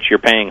for which you're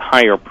paying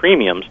higher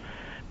premiums,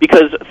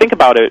 because think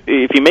about it,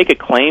 if you make a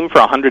claim for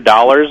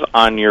 $100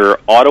 on your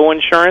auto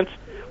insurance,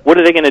 what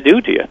are they going to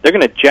do to you? They're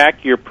going to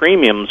jack your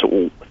premiums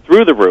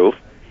through the roof,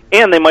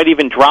 and they might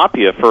even drop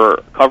you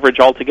for coverage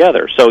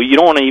altogether. So you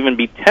don't want to even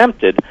be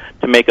tempted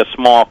to make a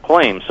small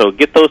claim. So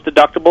get those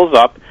deductibles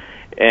up,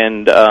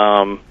 and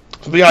so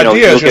the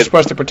idea is you're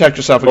supposed to protect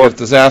yourself against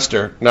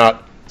disaster,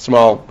 not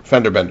small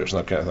fender benders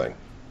and that kind of thing.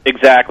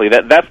 Exactly.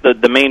 That's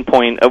the main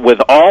point with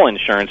all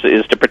insurance,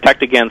 is to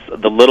protect against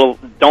the little.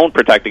 Don't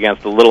protect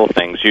against the little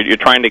things. You're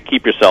trying to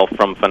keep yourself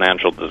from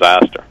financial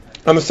disaster.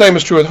 And the same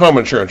is true with home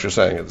insurance. You're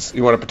saying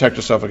you want to protect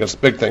yourself against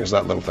big things,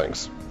 not little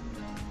things.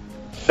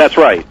 That's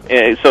right.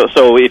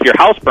 So if your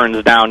house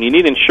burns down, you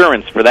need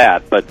insurance for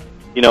that. But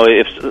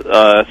if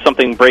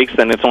something breaks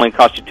and it's only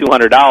cost you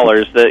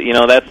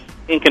 $200, that's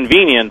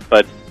inconvenient,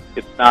 but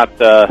it's not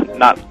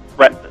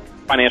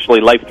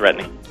financially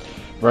life-threatening.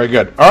 Very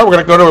good. All right, we're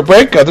going to go to a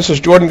break. This is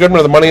Jordan Goodman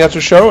of the Money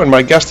Answer Show, and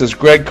my guest is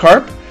Greg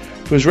Karp,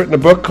 who's written a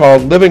book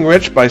called Living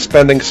Rich by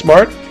Spending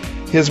Smart.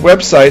 His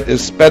website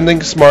is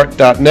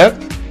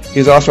SpendingSmart.net.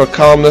 He's also a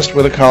columnist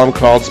with a column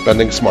called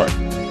Spending Smart.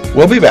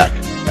 We'll be back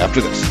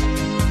after this.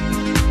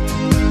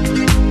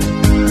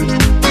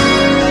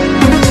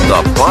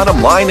 The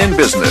bottom line in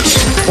business.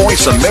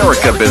 Voice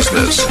America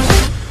Business.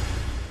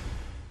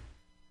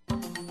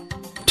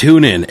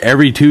 Tune in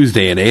every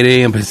Tuesday at 8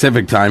 a.m.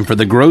 Pacific Time for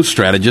The Growth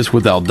Strategist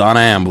with Aldana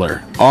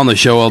Ambler. On the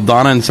show,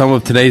 Aldana and some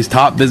of today's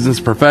top business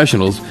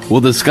professionals will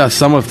discuss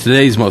some of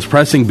today's most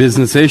pressing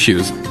business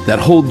issues that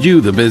hold you,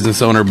 the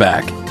business owner,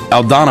 back.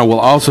 Aldana will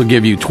also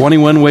give you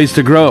 21 ways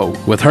to grow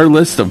with her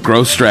list of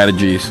growth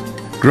strategies.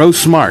 Grow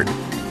smart,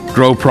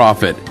 grow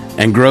profit,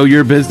 and grow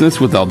your business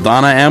with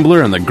Aldana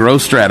Ambler and The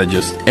Growth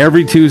Strategist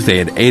every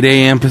Tuesday at 8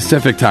 a.m.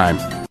 Pacific Time.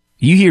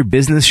 You hear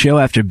business show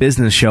after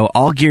business show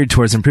all geared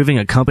towards improving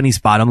a company's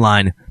bottom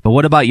line. But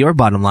what about your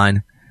bottom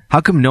line?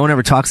 How come no one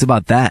ever talks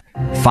about that?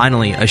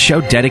 Finally, a show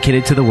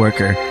dedicated to the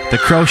worker. The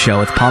Crow Show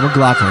with Paul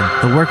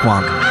McLaughlin, the Work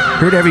Wonk.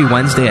 Heard every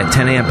Wednesday at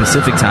 10 a.m.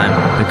 Pacific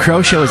Time, The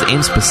Crow Show is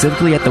aimed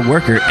specifically at the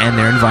worker and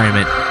their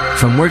environment.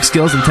 From work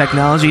skills and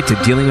technology to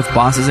dealing with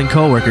bosses and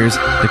coworkers,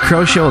 The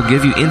Crow Show will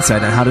give you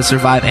insight on how to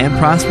survive and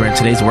prosper in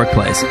today's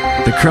workplace.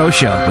 The Crow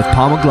Show with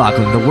Paul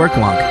McLaughlin, the Work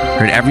Wonk,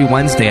 heard every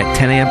Wednesday at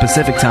 10 a.m.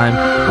 Pacific Time,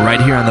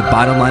 right here on the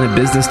Bottom Line of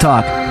Business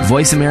Talk,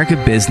 Voice America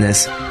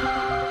Business.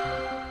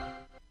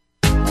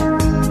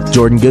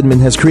 Jordan Goodman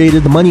has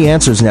created the Money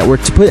Answers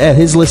Network to put at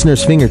his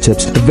listeners'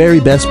 fingertips the very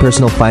best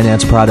personal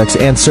finance products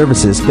and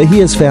services that he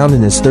has found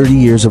in his 30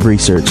 years of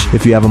research.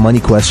 If you have a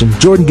money question,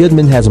 Jordan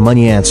Goodman has a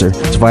money answer.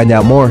 To find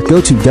out more, go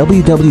to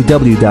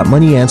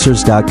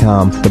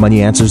www.moneyanswers.com. The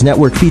Money Answers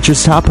Network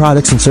features top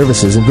products and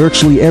services in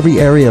virtually every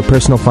area of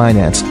personal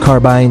finance, car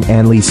buying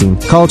and leasing,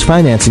 college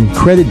financing,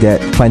 credit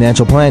debt,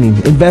 financial planning,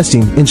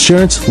 investing,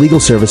 insurance, legal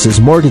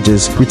services,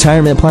 mortgages,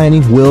 retirement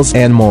planning, wills,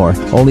 and more.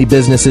 Only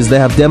businesses that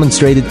have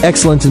demonstrated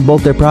excellence in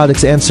both their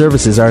products and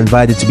services are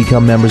invited to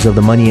become members of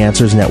the Money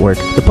Answers Network.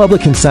 The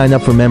public can sign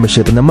up for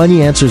membership in the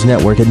Money Answers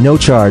Network at no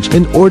charge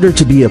in order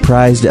to be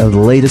apprised of the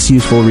latest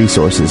useful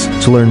resources.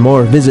 To learn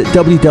more, visit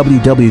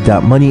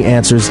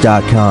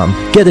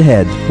www.moneyanswers.com. Get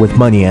ahead with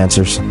Money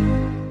Answers.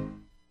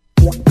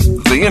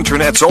 The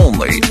Internet's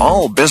only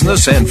all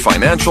business and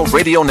financial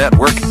radio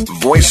network,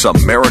 Voice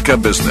America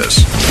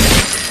Business.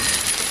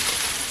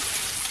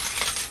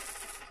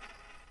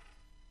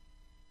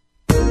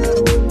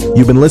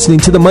 You've been listening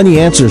to the Money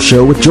Answers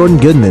Show with Jordan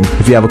Goodman.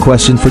 If you have a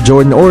question for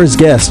Jordan or his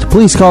guest,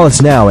 please call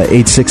us now at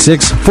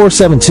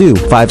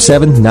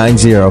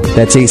 866-472-5790.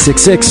 That's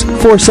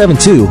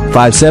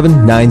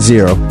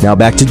 866-472-5790. Now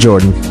back to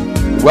Jordan.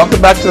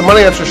 Welcome back to the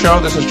Money Answers Show.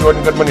 This is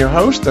Jordan Goodman, your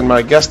host, and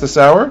my guest this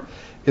hour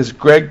is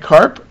Greg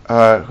Karp,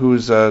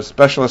 who's a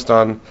specialist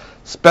on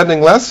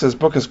spending less. His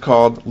book is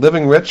called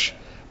Living Rich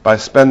by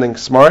Spending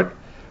Smart,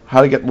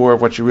 How to Get More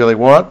of What You Really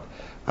Want.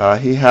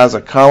 He has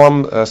a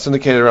column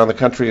syndicated around the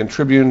country in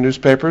Tribune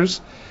newspapers,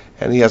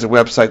 and he has a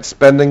website,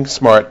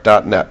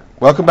 SpendingSmart.net.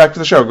 Welcome back to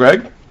the show,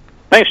 Greg.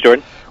 Thanks,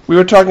 Jordan. We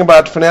were talking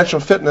about financial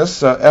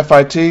fitness,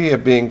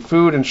 FIT being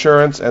food,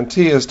 insurance, and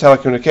T is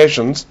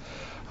telecommunications.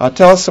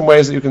 Tell us some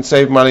ways that you can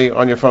save money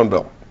on your phone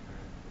bill.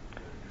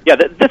 Yeah,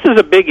 this is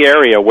a big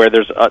area where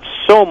there's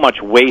so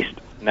much waste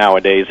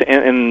nowadays,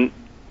 and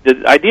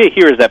the idea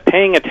here is that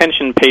paying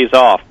attention pays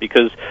off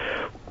because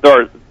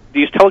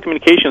these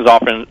telecommunications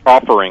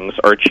offerings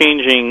are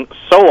changing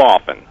so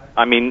often.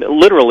 I mean,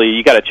 literally,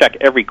 you got to check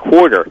every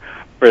quarter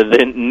for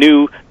the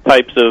new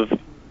types of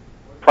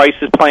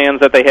prices plans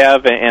that they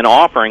have and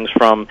offerings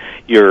from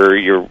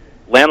your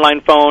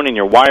landline phone and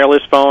your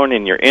wireless phone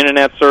and your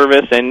internet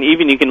service, and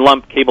even you can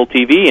lump cable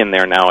TV in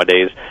there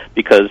nowadays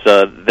because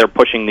they're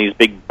pushing these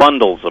big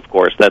bundles, of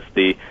course. That's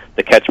the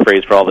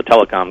catchphrase for all the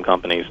telecom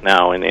companies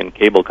now and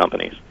cable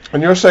companies.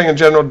 And you're saying in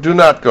general, do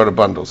not go to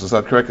bundles. Is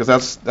that correct?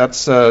 Because that's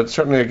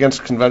certainly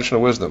against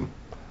conventional wisdom.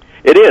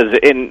 It is,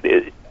 and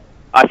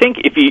I think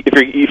if you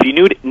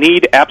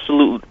need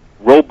absolute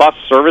robust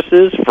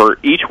services for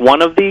each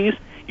one of these,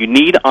 you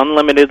need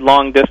unlimited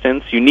long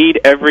distance. You need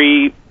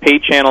every pay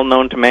channel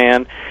known to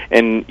man,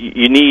 and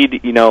you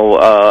need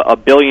a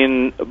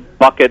billion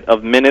bucket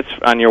of minutes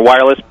on your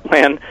wireless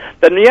plan.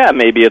 Then yeah,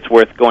 maybe it's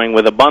worth going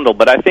with a bundle.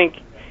 But I think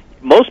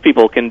most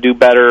people can do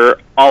better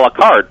a la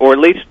carte, or at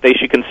least they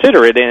should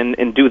consider it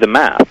and do the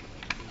math.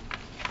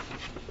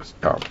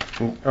 Oh,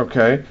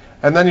 okay.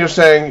 And then you're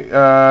saying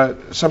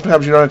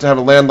sometimes you don't have to have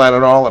a landline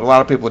at all, and a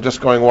lot of people are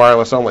just going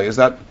wireless only. Does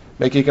that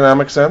make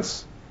economic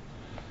sense?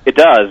 It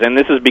does, and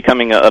this is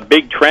becoming a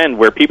big trend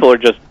where people are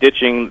just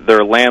ditching their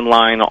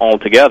landline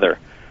altogether.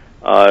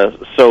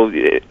 So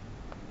a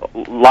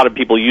lot of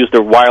people use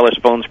their wireless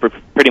phones for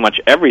pretty much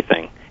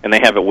everything, and they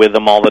have it with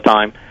them all the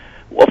time.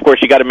 Well, of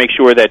course, you got to make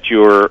sure that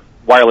your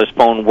wireless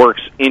phone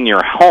works in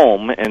your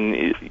home, and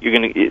if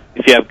you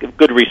have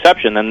good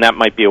reception, then that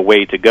might be a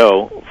way to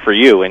go for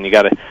you. And you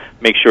got to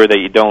make sure that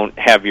you don't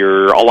have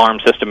your alarm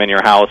system in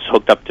your house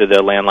hooked up to the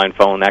landline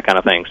phone, that kind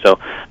of thing. So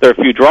there are a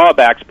few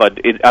drawbacks, but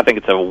I think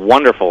it's a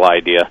wonderful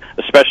idea,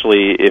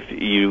 especially if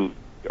you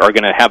are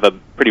going to have a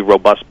pretty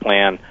robust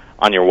plan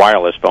on your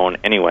wireless phone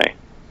anyway.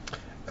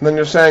 And then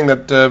you're saying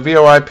that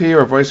VoIP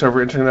or Voice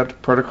over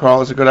Internet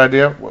Protocol is a good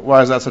idea.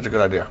 Why is that such a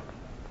good idea?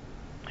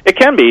 It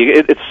can be.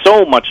 It's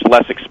so much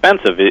less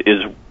expensive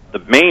is the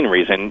main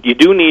reason. You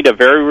do need a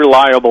very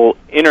reliable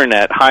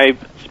internet,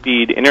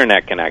 high-speed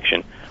internet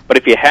connection. But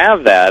if you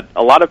have that,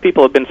 a lot of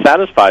people have been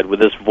satisfied with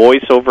this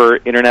Voice over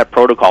Internet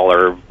Protocol,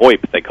 or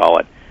VoIP they call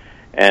it.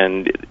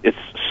 And it's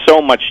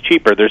so much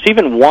cheaper. There's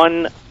even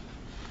one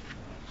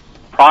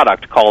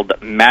product called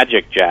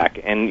Magic Jack,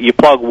 and you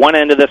plug one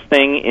end of this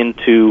thing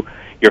into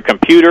your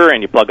computer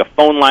and you plug a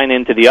phone line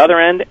into the other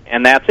end,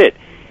 and that's it.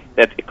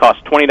 It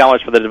costs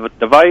 $20 for the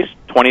device,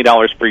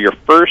 $20 for your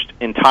first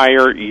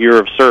entire year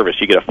of service.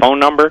 You get a phone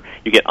number,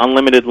 you get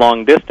unlimited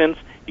long distance,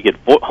 you get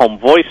home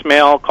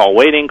voicemail, call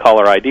waiting,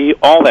 caller ID,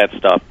 all that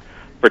stuff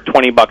for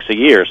 $20 a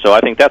year. So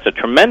I think that's a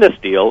tremendous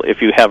deal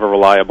if you have a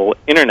reliable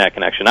internet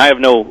connection. I have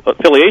no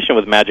affiliation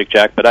with Magic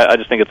Jack, but I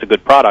just think it's a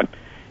good product,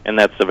 and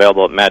that's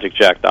available at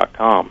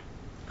magicjack.com.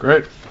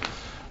 Great.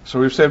 So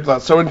we've saved a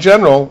lot. So in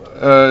general,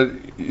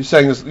 you're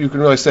saying you can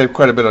really save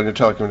quite a bit on your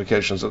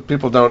telecommunications.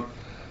 People don't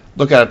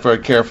look at it very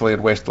carefully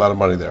and waste a lot of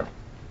money there.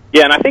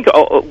 Yeah, and I think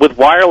with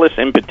wireless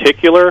in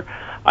particular,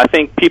 I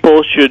think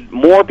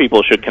more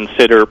people should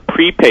consider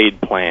prepaid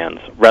plans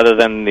rather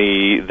than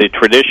the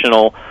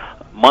traditional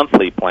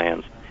monthly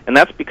plans. And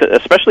that's because,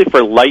 especially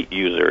for light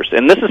users,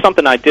 and this is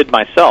something I did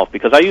myself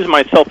because I use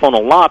my cell phone a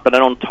lot, but I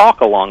don't talk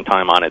a long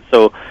time on it.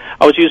 So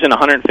I was using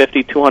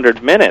 150,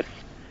 200 minutes,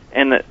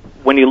 and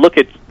when you look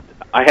at,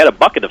 I had a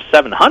bucket of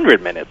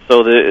 700 minutes,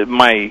 so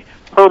my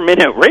per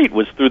minute rate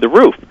was through the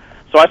roof.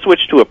 So I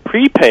switched to a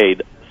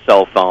prepaid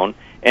cell phone,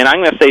 and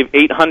I'm going to save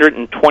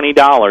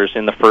 $820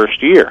 in the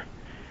first year.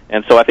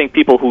 And so I think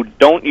people who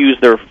don't use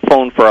their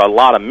phone for a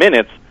lot of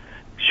minutes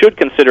should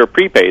consider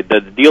prepaid. The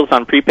deals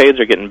on prepaids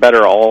are getting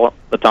better all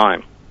the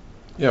time.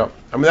 Yeah,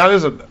 I mean, that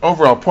is an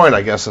overall point,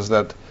 I guess, is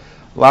that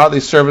a lot of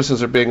these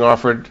services are being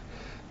offered.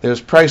 There's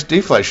price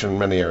deflation in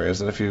many areas,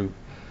 and if you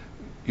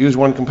use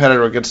one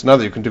competitor against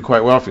another, you can do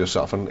quite well for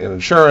yourself. In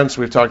insurance,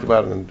 we've talked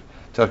about, in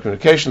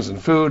telecommunications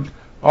and food,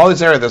 all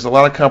these areas, there's a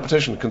lot of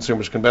competition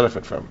consumers can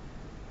benefit from.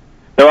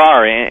 There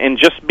are, and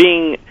just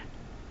being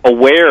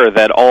aware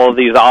that all of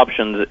these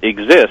options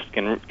exist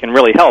can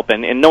really help,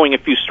 and knowing a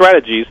few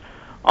strategies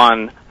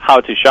on how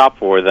to shop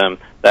for them,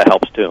 that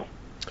helps too.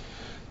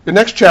 Your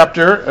next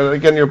chapter, and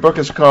again, your book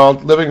is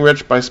called Living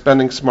Rich by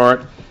Spending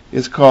Smart,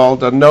 is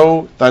called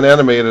Know Thine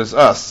Enemy Is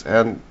Us,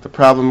 and the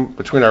Problem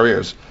Between Our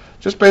Ears.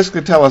 Just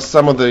basically tell us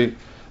some of the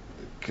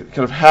kind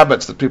of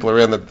habits that people are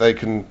in that they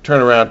can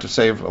turn around to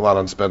save a lot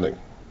on spending.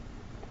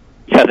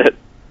 Yeah,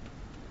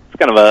 it's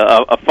kind of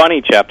a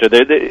funny chapter,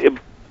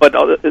 but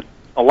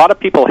a lot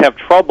of people have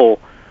trouble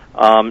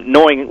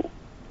knowing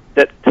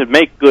that to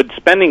make good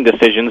spending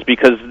decisions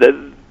because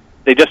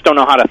they just don't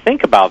know how to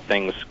think about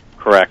things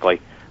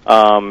correctly.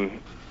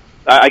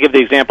 I give the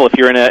example, if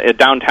you're in a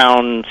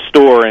downtown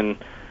store and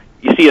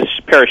you see a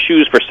pair of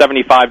shoes for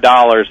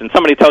 $75 and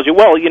somebody tells you,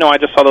 well, I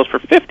just saw those for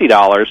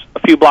 $50 a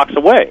few blocks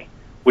away.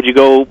 Would you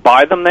go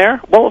buy them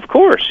there? Well, of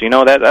course.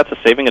 That's a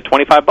saving of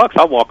 $25.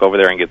 I'll walk over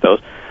there and get those.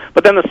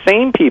 But then the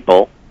same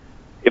people,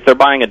 if they're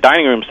buying a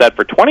dining room set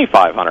for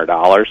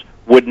 $2,500,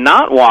 would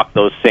not walk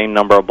those same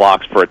number of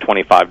blocks for a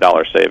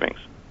 $25 savings.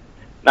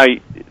 Now,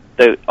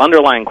 the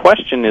underlying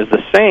question is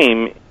the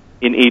same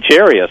in each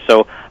area.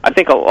 So I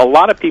think a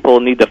lot of people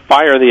need to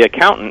fire the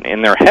accountant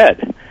in their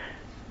head.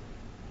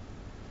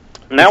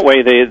 And that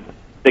way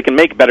they can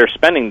make better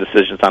spending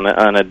decisions on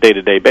a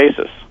day-to-day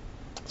basis.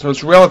 So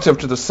it's relative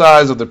to the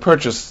size of the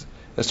purchase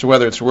as to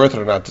whether it's worth it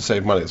or not to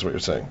save money, is what you're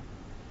saying.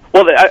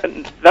 Well,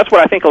 that's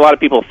what I think a lot of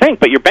people think,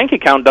 but your bank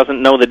account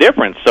doesn't know the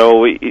difference.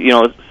 So,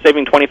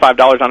 saving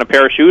 $25 on a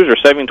pair of shoes or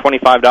saving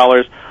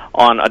 $25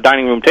 on a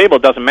dining room table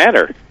doesn't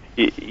matter.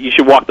 You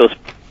should walk those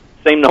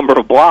same number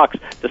of blocks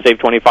to save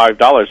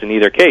 $25 in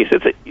either case.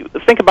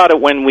 Think about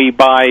it when we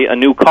buy a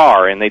new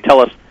car and they tell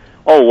us,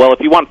 oh, well, if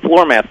you want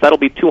floor mats, that'll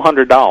be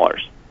 $200.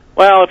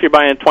 Well, if you're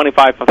buying a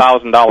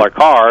 $25,000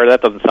 car,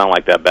 that doesn't sound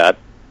like that bad.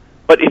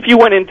 But if you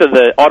went into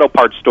the auto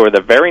parts store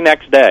the very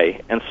next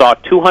day and saw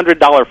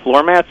 $200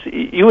 floor mats,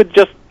 you would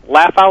just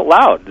laugh out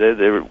loud.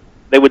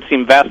 They would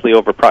seem vastly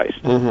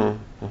overpriced.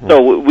 Mm-hmm, mm-hmm.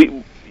 So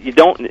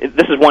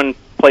this is one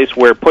place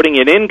where putting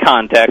it in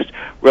context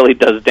really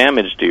does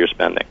damage to your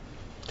spending.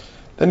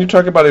 Then you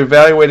talk about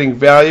evaluating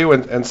value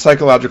and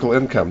psychological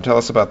income. Tell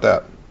us about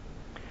that.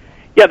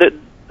 Yeah,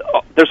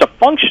 there's a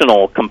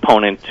functional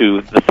component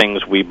to the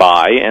things we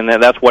buy, and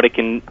that's what it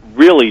can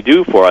really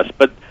do for us.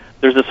 But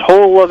there's this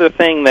whole other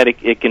thing that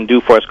it can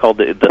do for us called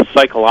the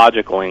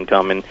psychological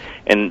income,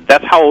 and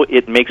that's how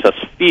it makes us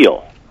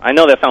feel. I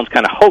know that sounds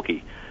kind of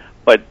hokey,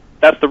 but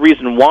that's the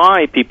reason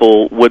why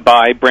people would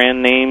buy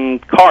brand-name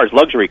cars,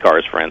 luxury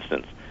cars, for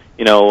instance.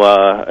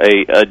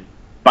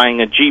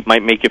 Buying a Jeep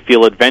might make you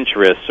feel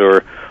adventurous,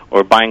 or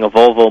buying a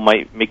Volvo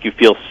might make you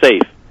feel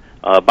safe.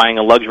 Buying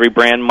a luxury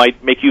brand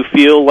might make you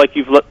feel like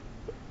you've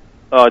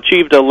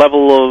achieved a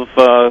level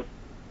of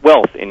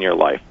wealth in your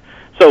life.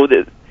 So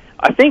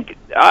I think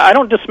I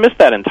don't dismiss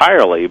that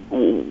entirely.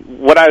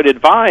 What I would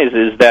advise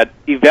is that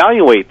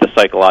evaluate the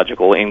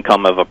psychological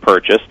income of a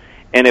purchase,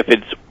 and if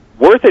it's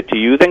worth it to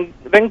you,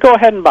 then go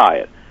ahead and buy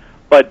it.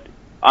 But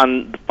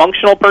on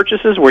functional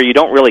purchases where you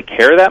don't really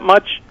care that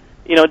much,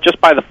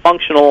 just buy the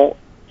functional,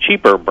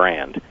 cheaper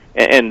brand.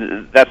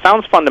 And that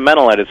sounds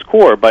fundamental at its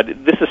core, but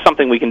this is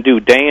something we can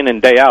do day in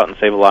and day out and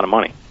save a lot of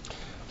money.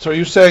 So are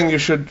you saying you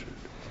should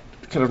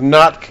kind of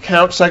not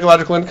count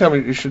psychological income?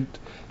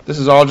 This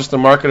is all just a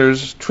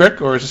marketer's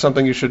trick, or is it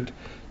something you should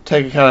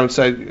take account of and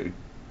say,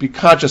 be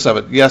conscious of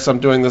it? Yes, I'm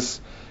doing this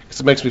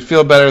because it makes me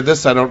feel better.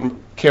 This I don't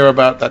care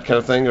about, that kind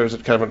of thing, or is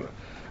it kind of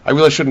I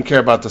really shouldn't care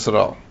about this at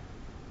all?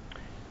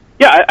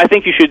 Yeah, I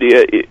think you should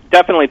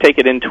definitely take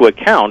it into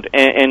account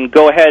and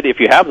go ahead, if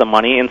you have the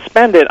money, and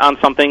spend it on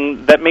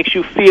something that makes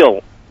you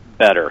feel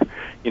better.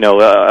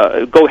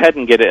 Go ahead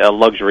and get a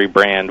luxury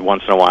brand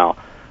once in a while.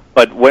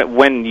 But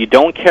when you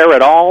don't care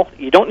at all,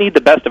 you don't need the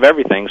best of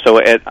everything.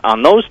 So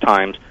on those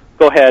times,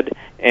 go ahead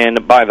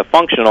and buy the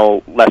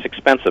functional, less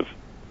expensive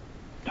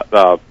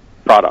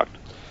product.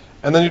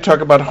 And then you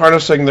talk about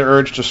harnessing the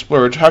urge to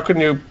splurge. How can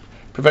you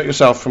prevent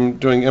yourself from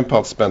doing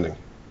impulse spending?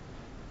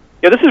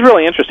 Yeah, this is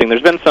really interesting.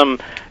 There's been some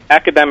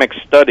academic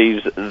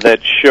studies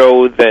that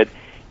show that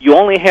you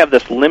only have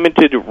this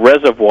limited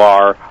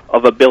reservoir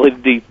of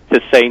ability to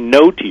say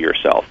no to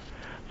yourself.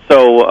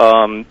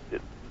 So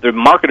the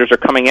marketers are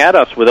coming at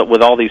us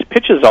with all these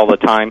pitches all the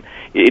time.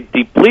 It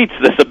depletes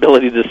this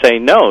ability to say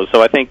no.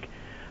 So I think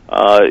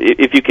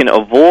if you can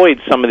avoid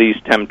some of these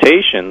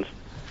temptations,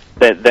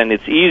 then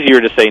it's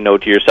easier to say no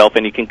to yourself,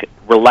 and you can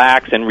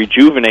relax and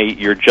rejuvenate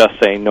your just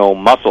say no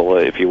muscle,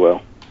 if you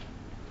will.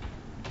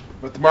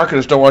 But the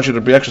marketers don't want you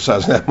to be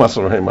exercising that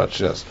muscle very much,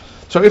 yes.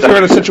 So if you're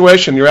in a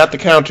situation, you're at the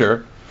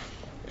counter,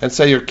 and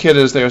say your kid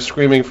is there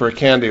screaming for a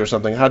candy or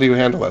something, how do you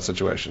handle that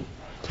situation?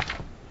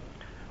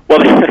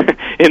 Well,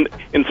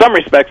 in some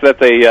respects,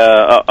 that's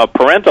a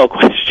parental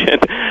question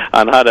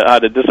on how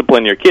to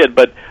discipline your kid.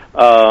 But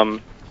I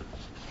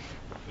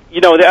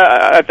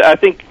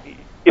think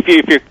if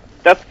you're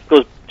that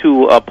goes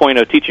to a point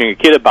of teaching your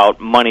kid about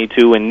money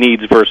too and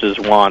needs versus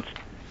wants.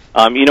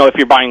 If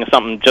you're buying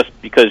something just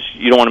because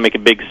you don't want to make a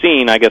big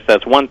scene, I guess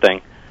that's one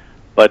thing.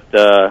 But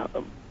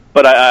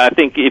I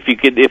think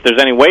if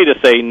there's any way to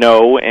say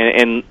no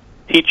and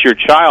teach your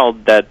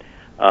child that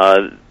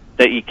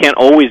you can't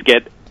always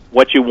get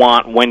what you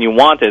want when you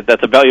want it,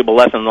 that's a valuable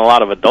lesson a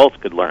lot of adults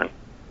could learn.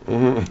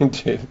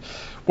 Mm-hmm.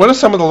 What are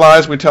some of the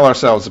lies we tell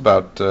ourselves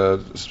about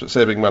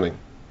saving money?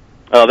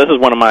 Oh, this is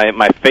one of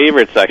my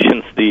favorite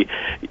sections.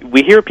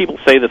 We hear people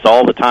say this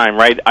all the time,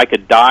 right? I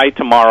could die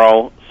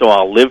tomorrow, so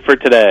I'll live for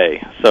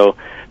today. So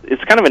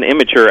it's kind of an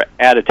immature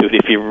attitude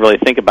if you really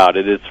think about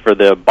it. It's for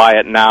the buy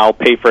it now,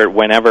 pay for it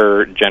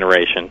whenever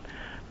generation.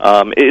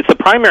 It's a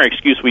primary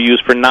excuse we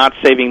use for not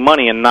saving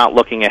money and not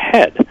looking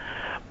ahead.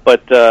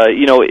 But,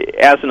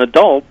 as an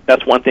adult,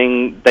 that's one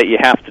thing that you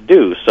have to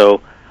do.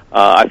 So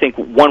I think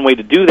one way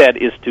to do that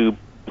is to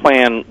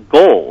plan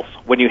goals.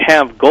 When you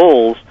have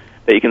goals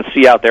that you can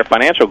see out there,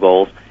 financial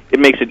goals, it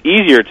makes it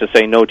easier to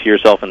say no to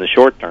yourself in the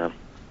short term.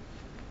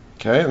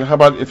 Okay, and how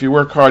about if you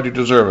work hard, you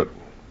deserve it?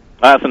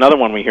 That's another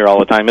one we hear all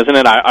the time, isn't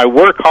it? I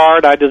work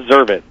hard, I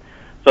deserve it.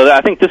 So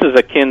I think this is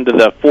akin to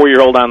the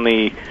 4-year-old on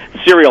the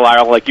cereal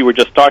aisle, like you were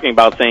just talking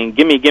about, saying,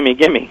 gimme, gimme,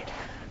 gimme.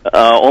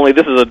 Only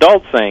this is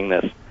adults saying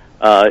this.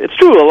 It's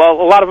true, a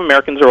lot of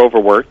Americans are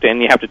overworked,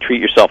 and you have to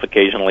treat yourself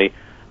occasionally.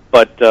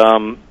 But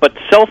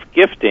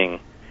self-gifting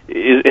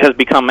has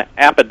become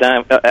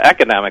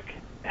epidemic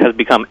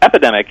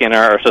in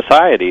our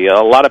society.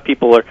 A lot of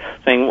people are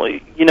saying, well,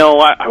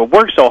 I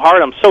work so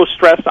hard, I'm so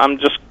stressed, I'm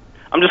just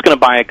going to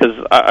buy it because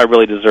I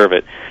really deserve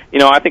it.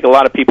 I think a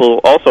lot of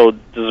people also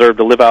deserve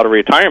to live out a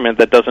retirement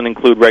that doesn't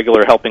include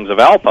regular helpings of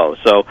Alpo.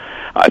 So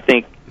I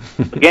think,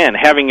 again,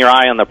 having your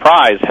eye on the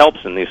prize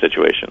helps in these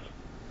situations.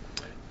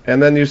 And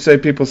then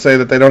people say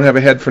that they don't have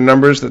a head for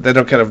numbers, that they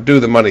don't kind of do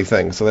the money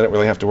thing, so they don't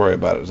really have to worry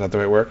about it. Is that the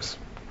way it works?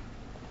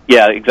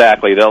 Yeah,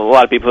 exactly. A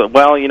lot of people say,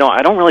 well,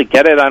 I don't really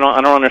get it. I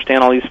don't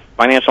understand all these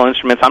financial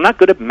instruments. I'm not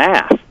good at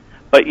math.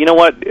 But you know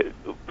what?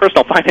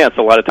 Personal finance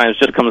a lot of times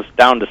just comes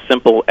down to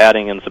simple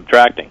adding and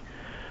subtracting.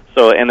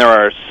 So, and there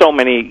are so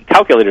many,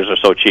 calculators are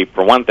so cheap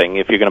for one thing,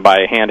 if you're going to buy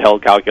a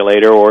handheld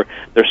calculator, or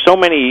there's so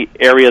many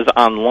areas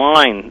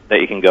online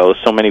that you can go,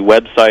 so many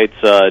websites.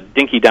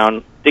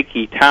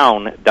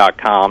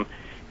 DinkyTown.com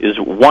is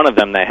one of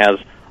them that has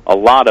a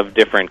lot of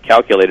different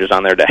calculators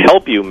on there to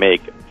help you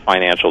make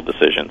financial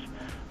decisions.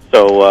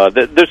 So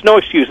there's no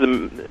excuse.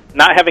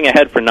 Not having a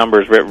head for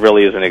numbers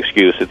really is an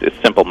excuse. It's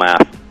simple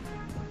math.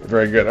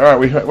 Very good. All right,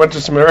 we went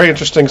to some very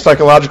interesting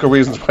psychological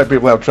reasons why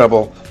people have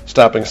trouble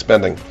stopping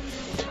spending.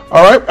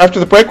 All right, after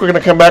the break, we're going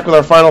to come back with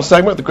our final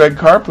segment with Greg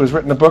Karp, who's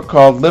written a book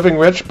called Living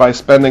Rich by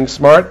Spending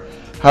Smart,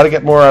 How to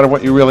Get More Out of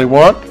What You Really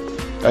Want.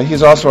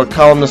 He's also a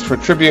columnist for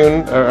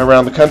Tribune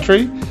around the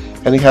country,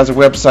 and he has a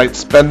website,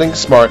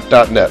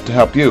 SpendingSmart.net, to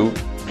help you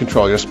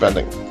control your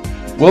spending.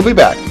 We'll be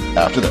back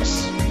after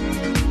this.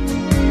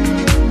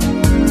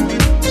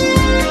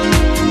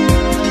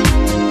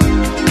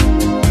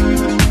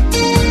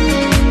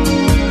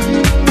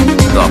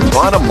 The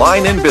bottom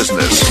line in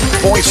business.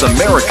 Voice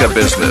America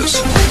Business.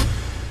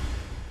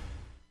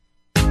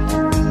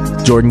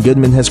 Jordan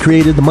Goodman has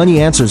created the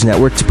Money Answers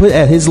Network to put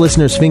at his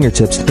listeners'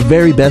 fingertips the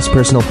very best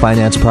personal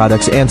finance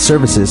products and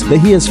services that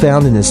he has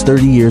found in his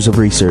 30 years of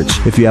research.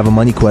 If you have a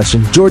money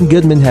question, Jordan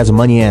Goodman has a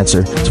money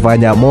answer. To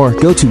find out more,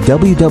 go to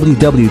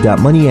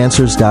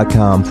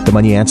www.moneyanswers.com. The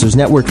Money Answers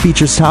Network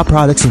features top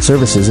products and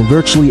services in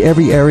virtually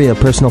every area of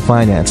personal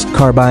finance,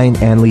 car buying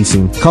and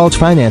leasing, college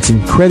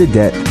financing, credit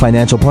debt,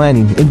 financial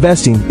planning,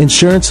 investing,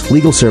 insurance,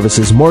 legal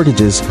services,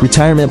 mortgages,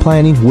 retirement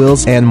planning,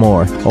 wills, and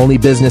more. Only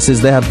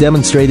businesses that have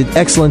demonstrated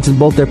excellence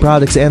in both their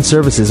products and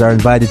services are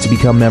invited to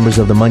become members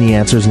of the Money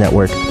Answers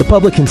Network. The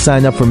public can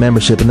sign up for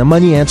membership in the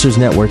Money Answers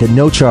Network at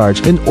no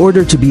charge in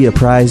order to be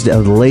apprised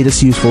of the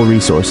latest useful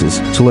resources.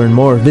 To learn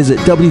more, visit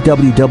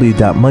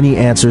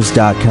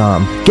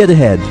www.moneyanswers.com. Get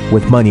ahead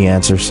with Money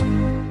Answers.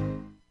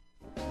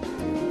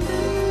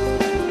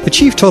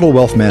 Achieve total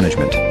wealth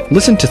management.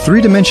 Listen to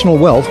Three-Dimensional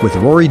Wealth with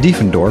Rory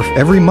Diefendorf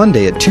every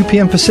Monday at 2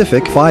 p.m.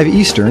 Pacific, 5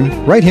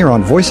 Eastern, right here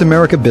on Voice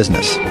America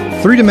Business.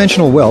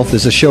 Three-Dimensional Wealth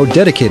is a show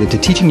dedicated to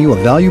teaching you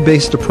a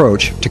value-based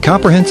approach to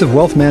comprehensive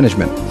wealth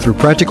management through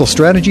practical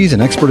strategies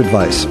and expert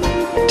advice.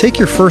 Take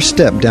your first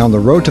step down the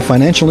road to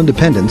financial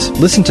independence.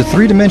 Listen to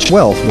Three-Dimensional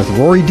Wealth with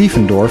Rory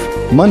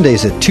Diefendorf,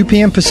 Mondays at 2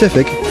 p.m.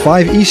 Pacific,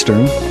 5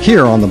 Eastern,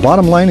 here on the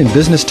Bottom Line in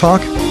Business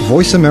Talk,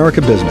 Voice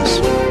America Business.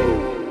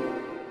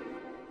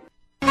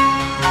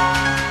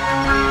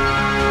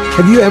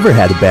 Have you ever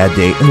had a bad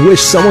day and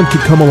wish someone could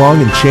come along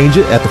and change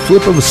it at the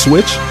flip of a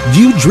switch? Do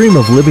you dream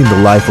of living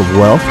the life of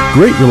wealth,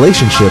 great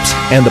relationships,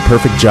 and the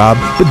perfect job,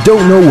 but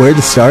don't know where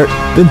to start?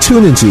 Then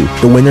tune into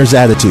The Winner's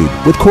Attitude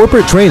with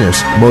corporate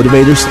trainers,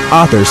 motivators,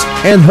 authors,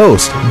 and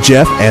hosts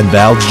Jeff and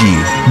Val G.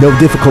 No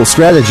difficult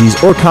strategies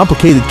or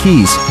complicated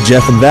keys.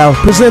 Jeff and Val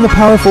present a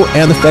powerful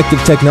and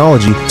effective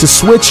technology to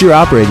switch your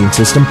operating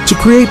system to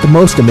create the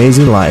most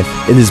amazing life.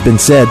 It has been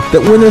said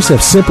that winners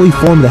have simply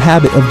formed the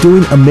habit of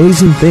doing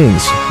amazing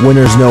things.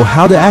 Winners know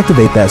how to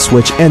activate that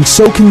switch, and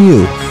so can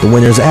you. The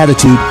Winner's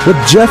Attitude with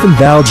Jeff and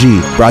Val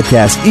G.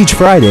 Broadcast each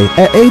Friday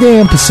at 8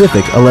 a.m.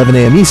 Pacific, 11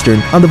 a.m.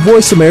 Eastern on the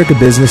Voice America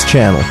Business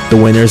Channel. The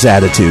Winner's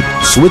Attitude.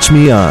 Switch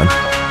me on.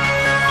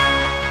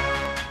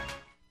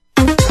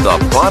 The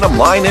bottom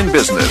line in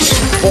business.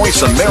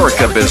 Voice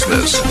America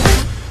Business.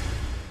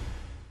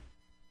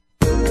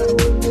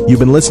 You've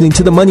been listening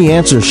to the Money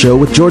Answer Show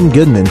with Jordan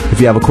Goodman. If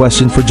you have a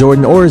question for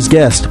Jordan or his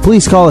guest,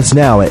 please call us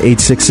now at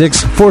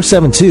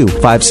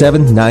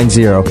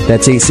 866-472-5790.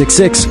 That's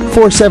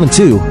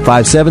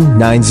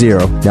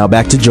 866-472-5790. Now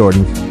back to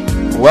Jordan.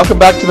 Welcome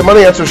back to the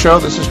Money Answer Show.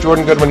 This is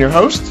Jordan Goodman, your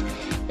host.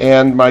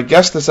 And my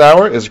guest this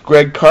hour is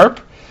Greg Karp,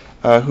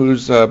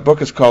 whose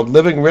book is called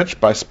Living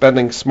Rich by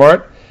Spending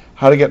Smart,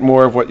 How to Get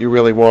More of What You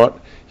Really Want.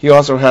 He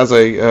also has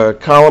a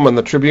column in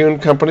the Tribune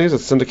Companies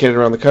that's syndicated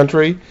around the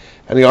country,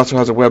 and he also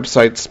has a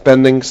website,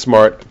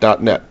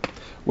 SpendingSmart.net.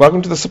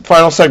 Welcome to the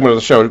final segment of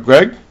the show,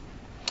 Greg.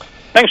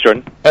 Thanks,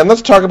 Jordan. And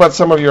let's talk about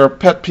some of your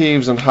pet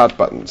peeves and hot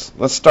buttons.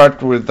 Let's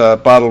start with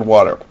bottled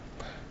water.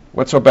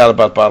 What's so bad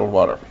about bottled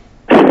water?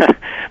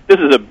 This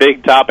is a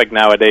big topic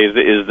nowadays,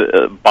 is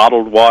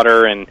bottled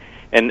water, and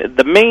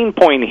the main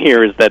point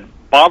here is that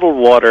bottled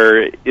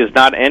water is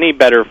not any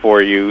better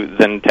for you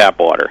than tap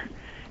water.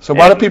 So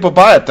why do people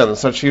buy it then in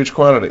such huge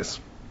quantities?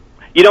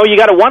 You know, you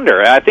got to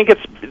wonder. I think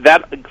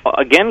that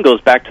again goes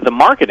back to the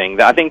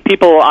marketing. I think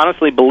people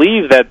honestly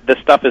believe that this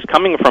stuff is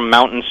coming from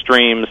mountain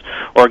streams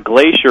or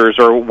glaciers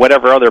or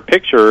whatever other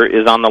picture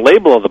is on the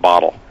label of the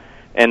bottle,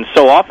 and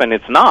so often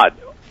it's not.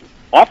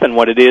 Often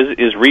what it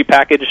is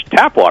repackaged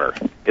tap water.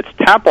 It's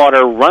tap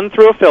water run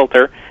through a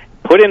filter,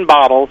 put in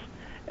bottles,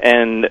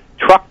 and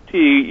trucked to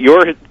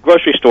your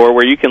grocery store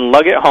where you can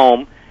lug it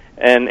home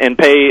and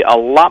pay a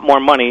lot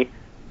more money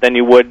than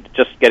you would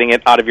just getting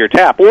it out of your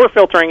tap or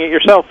filtering it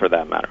yourself, for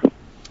that matter.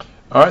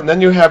 All right, and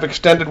then you have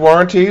extended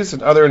warranties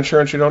and other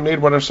insurance you don't need.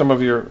 What are some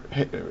of your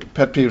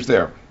pet peeves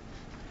there?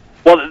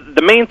 Well,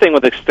 the main thing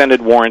with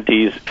extended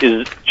warranties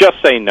is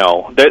just say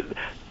no.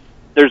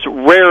 There's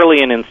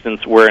rarely an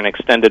instance where an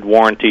extended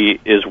warranty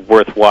is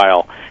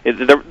worthwhile.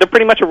 They're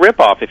pretty much a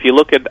ripoff. If you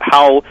look at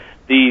how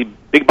the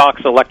big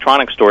box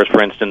electronics stores,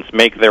 for instance,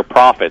 make their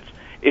profits,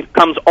 it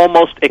comes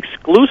almost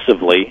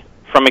exclusively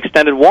from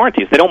extended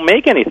warranties. They don't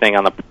make anything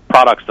on the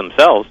products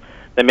themselves.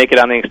 They make it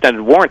on the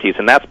extended warranties,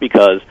 and that's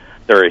because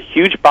they're a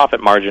huge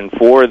profit margin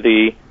for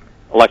the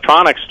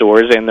electronics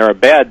stores, and they're a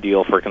bad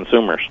deal for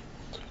consumers.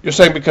 You're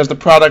saying because the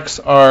products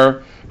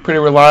are pretty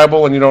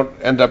reliable and you don't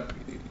end up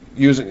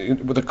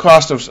using, with the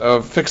cost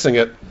of fixing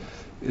it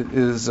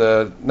is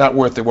not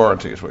worth the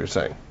warranty, is what you're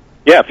saying.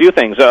 Yeah, a few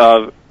things.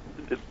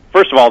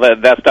 First of all,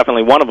 that's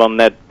definitely one of them,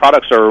 that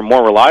products are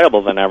more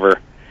reliable than ever,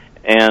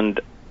 and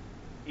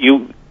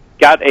you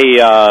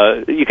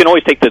can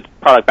always take the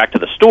product back to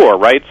the store,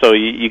 right? So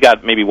you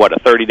got maybe, a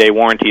 30-day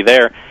warranty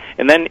there,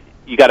 and then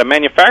you got a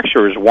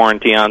manufacturer's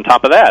warranty on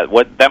top of that.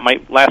 That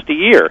might last a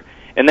year.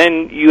 And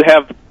then you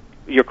have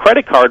your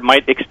credit card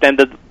might extend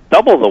to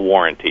double the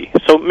warranty.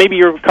 So maybe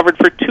you're covered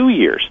for 2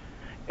 years.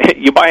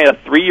 You buy a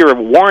 3-year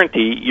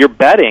warranty, you're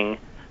betting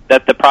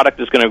that the product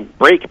is going to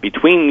break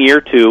between year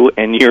 2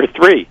 and year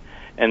 3.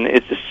 And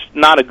it's just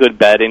not a good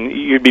bet, and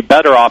you'd be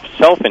better off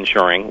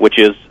self-insuring, which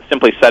is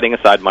simply setting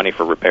aside money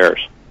for repairs.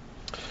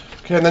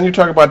 Okay, and then you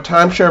talk about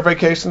timeshare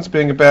vacations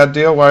being a bad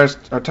deal. Why are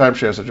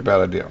timeshares such a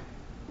bad idea?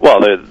 Well,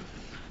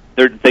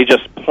 they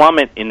just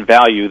plummet in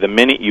value the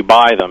minute you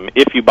buy them,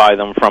 if you buy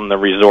them from the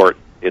resort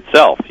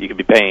itself. You could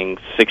be paying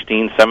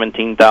 $16,000,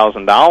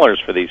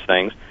 $17,000 for these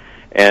things,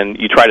 and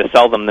you try to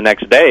sell them the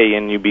next day,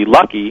 and you'd be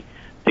lucky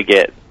to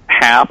get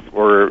half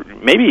or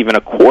maybe even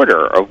a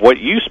quarter of what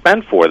you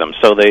spend for them.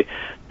 So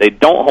they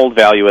don't hold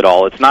value at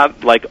all. It's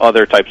not like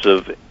other types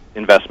of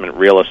investment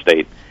real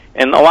estate.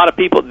 And a lot of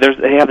people,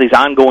 they have these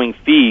ongoing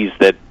fees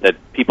that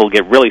people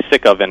get really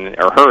sick of in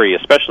a hurry,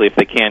 especially if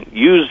they can't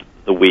use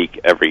the week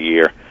every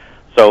year.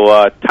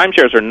 So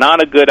timeshares are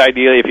not a good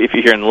idea. If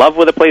you're in love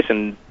with a place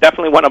and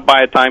definitely want to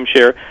buy a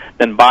timeshare,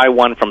 then buy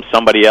one from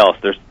somebody else.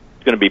 There's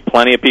going to be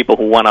plenty of people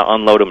who want to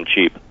unload them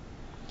cheap.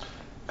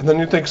 And then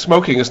you think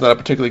smoking is not a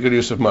particularly good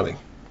use of money?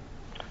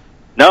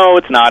 No,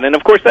 it's not. And,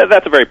 of course,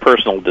 that's a very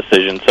personal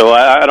decision, so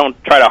I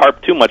don't try to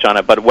harp too much on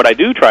it. But what I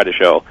do try to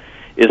show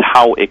is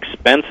how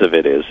expensive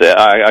it is.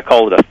 I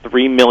call it a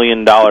 $3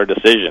 million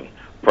decision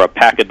for a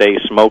pack-a-day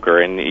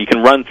smoker. And you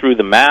can run through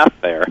the math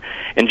there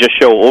and just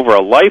show over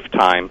a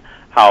lifetime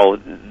how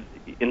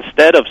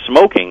instead of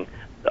smoking,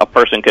 a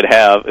person could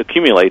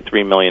accumulate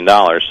 $3 million.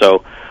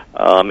 So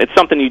it's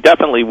something you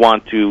definitely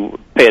want to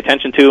pay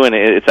attention to, and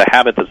it's a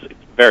habit that's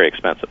very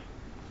expensive.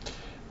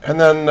 And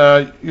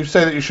then you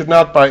say that you should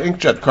not buy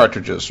inkjet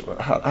cartridges.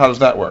 How does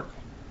that work?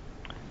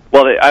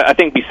 Well, I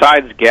think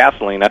besides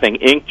gasoline, I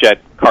think inkjet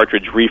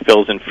cartridge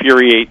refills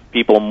infuriate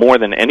people more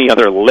than any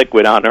other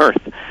liquid on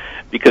Earth,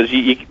 because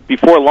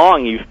before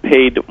long you've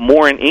paid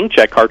more in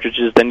inkjet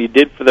cartridges than you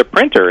did for the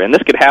printer, and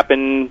this could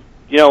happen,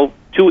 2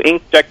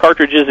 inkjet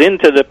cartridges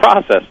into the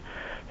process.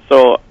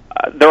 So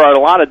there are a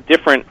lot of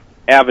different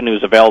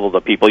avenues available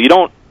to people. You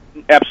don't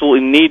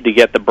absolutely need to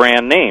get the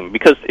brand name,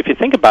 because if you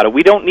think about it,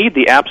 we don't need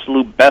the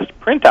absolute best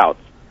printouts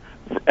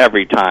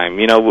every time.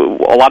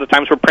 A lot of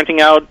times we're printing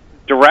out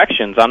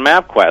directions on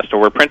MapQuest, or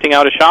we're printing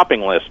out a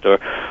shopping list,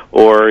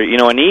 or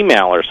an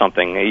email or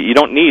something. You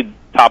don't need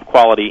top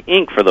quality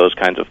ink for those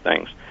kinds of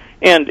things.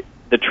 And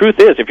the truth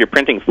is, if you're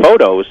printing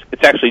photos,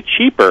 it's actually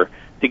cheaper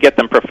to get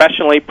them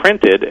professionally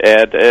printed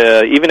at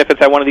even if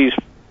it's at one of these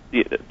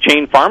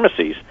chain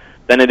pharmacies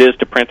than it is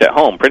to print at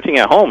home. Printing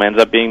at home ends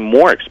up being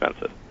more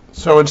expensive.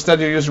 So instead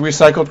you use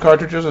recycled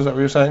cartridges, is that what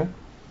you're saying?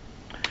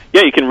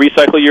 Yeah, you can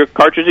recycle your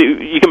cartridges.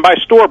 You can buy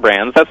store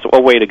brands. That's a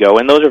way to go,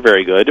 and those are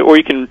very good. Or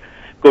you can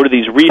go to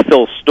these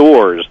refill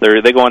stores.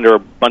 They go under a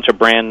bunch of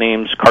brand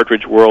names,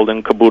 Cartridge World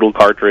and Caboodle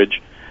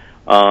Cartridge.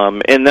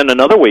 And then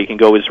another way you can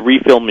go is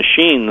refill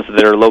machines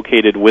that are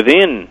located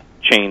within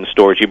chain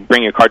stores. You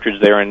bring your cartridge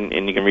there,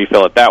 and you can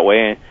refill it that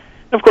way.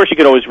 And of course, you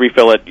could always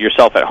refill it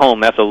yourself at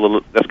home. That's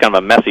kind of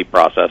a messy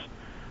process.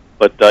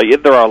 But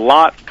there are a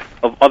lot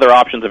of other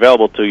options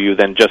available to you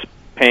than just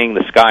paying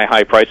the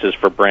sky-high prices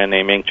for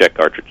brand-name inkjet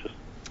cartridges.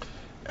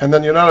 And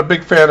then you're not a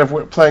big fan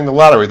of playing the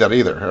lottery then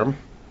either, huh?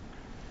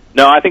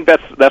 No, I think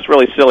that's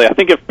really silly. I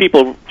think if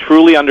people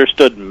truly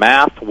understood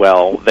math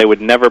well, they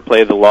would never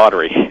play the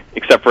lottery,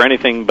 except for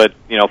anything but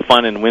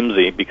fun and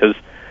whimsy, because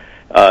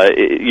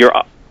your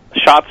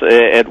shots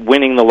at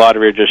winning the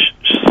lottery are just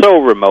so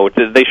remote.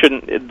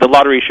 The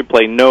lottery should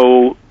play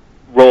no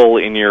role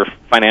in your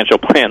financial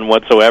plan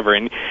whatsoever.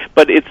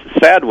 But it's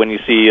sad when you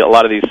see a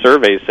lot of these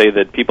surveys say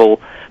that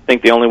people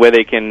think the only way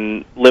they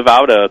can live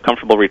out a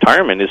comfortable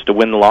retirement is to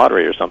win the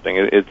lottery or something.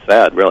 It's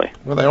sad, really.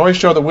 Well, they always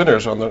show the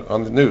winners on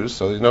the news,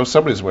 so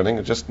somebody's winning.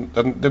 It just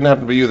didn't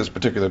happen to be you this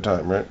particular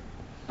time, right?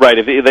 Right.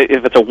 If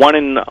it's a 1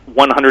 in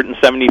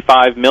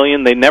 175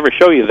 million, they never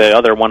show you the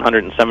other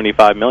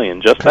 175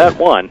 million. Just that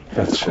one.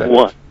 That's right.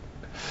 One.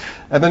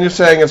 And then you're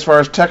saying, as far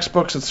as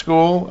textbooks at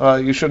school,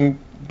 you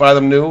shouldn't buy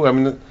them new. I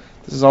mean,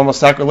 this is almost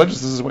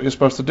sacrilegious. This is what you're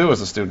supposed to do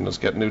as a student, is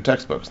get new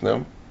textbooks,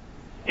 no?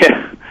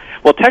 Yeah.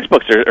 Well,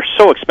 textbooks are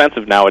so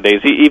expensive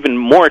nowadays, even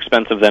more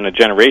expensive than a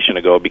generation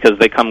ago, because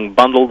they come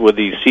bundled with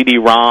these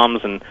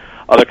CD-ROMs and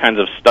other kinds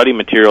of study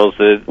materials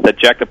that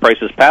jack the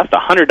prices past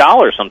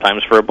 $100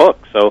 sometimes for a book.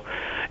 So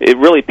it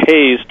really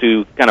pays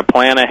to kind of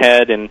plan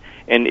ahead, and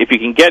if you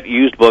can get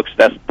used books,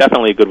 that's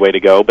definitely a good way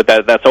to go, but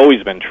that's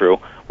always been true.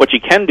 What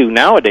you can do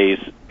nowadays,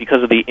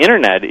 because of the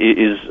Internet,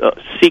 is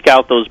seek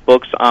out those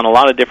books on a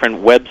lot of different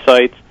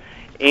websites,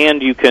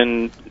 and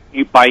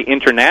you buy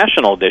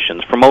international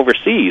editions from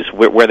overseas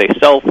where they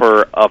sell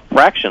for a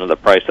fraction of the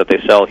price that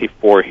they sell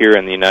for here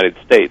in the United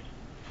States.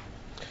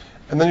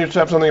 And then you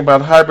have something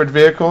about hybrid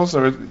vehicles,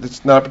 or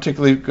it's not a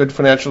particularly good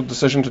financial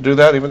decision to do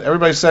that. Even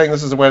everybody's saying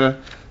this is a way to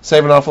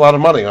save an awful lot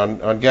of money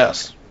on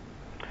gas.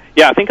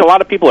 Yeah, I think a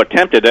lot of people are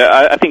tempted.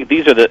 I think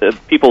these are the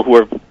people who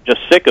are just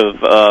sick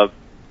of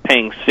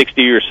paying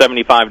 $60 or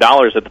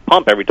 $75 at the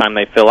pump every time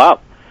they fill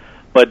up.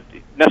 But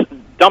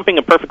dumping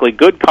a perfectly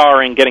good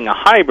car and getting a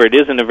hybrid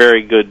isn't a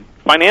very good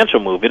financial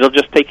move. It'll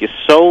just take you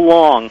so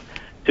long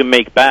to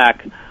make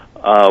back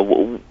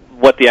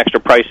what the extra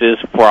price is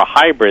for a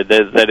hybrid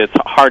that it's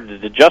hard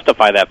to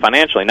justify that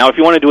financially. Now, if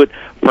you want to do it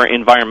for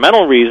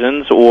environmental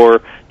reasons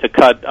or to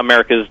cut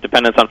America's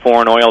dependence on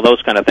foreign oil,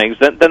 those kind of things,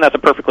 then that's a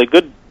perfectly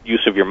good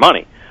use of your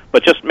money.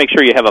 But just make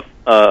sure you have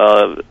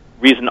a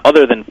reason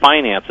other than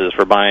finances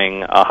for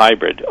buying a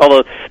hybrid.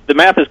 Although the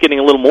math is getting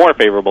a little more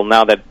favorable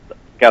now that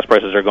gas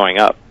prices are going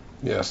up.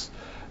 Yes.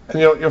 And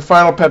your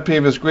final pet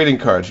peeve is greeting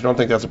cards. You don't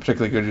think that's a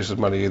particularly good use of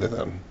money either,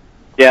 then?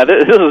 Yeah,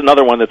 this is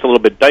another one that's a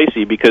little bit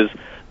dicey, because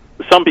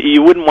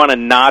you wouldn't want to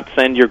not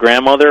send your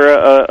grandmother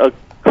a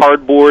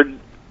cardboard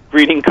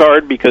greeting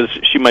card because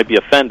she might be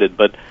offended.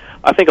 But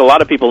I think a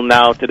lot of people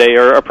now today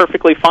are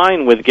perfectly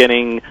fine with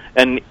getting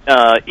an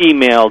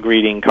email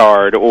greeting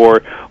card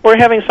or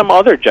having some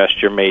other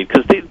gesture made,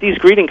 because these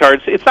greeting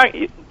cards, it's not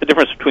the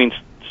difference between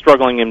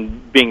struggling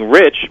and being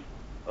rich,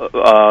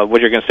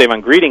 what you're going to save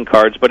on greeting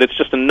cards, but it's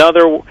just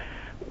another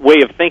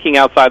way of thinking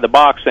outside the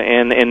box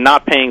and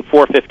not paying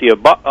 $4.50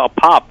 a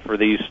pop for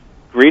these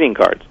greeting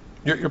cards.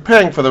 you're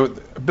paying for the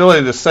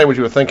ability to say what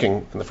you were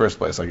thinking in the first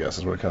place, I guess,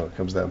 is what it kind of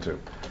comes down to.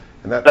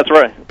 And that's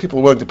right. People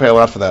are willing to pay a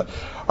lot for that.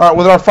 All right,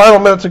 with our final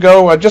minute to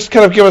go, just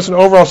kind of give us an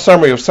overall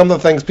summary of some of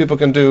the things people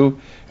can do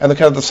and the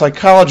kind of the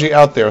psychology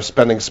out there of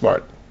spending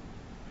smart.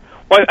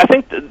 Well, I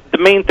think the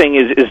main thing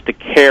is to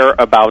care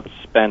about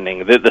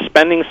spending. The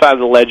spending side of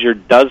the ledger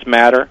does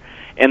matter,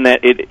 and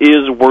that it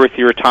is worth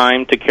your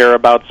time to care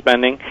about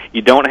spending.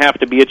 You don't have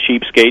to be a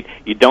cheapskate.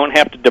 You don't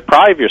have to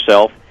deprive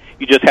yourself.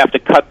 You just have to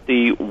cut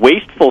the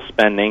wasteful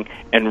spending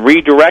and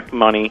redirect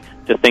money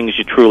to things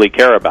you truly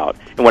care about.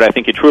 And what I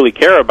think you truly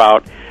care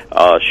about,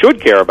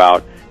 should care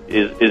about,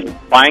 is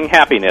buying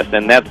happiness,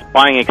 and that's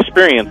buying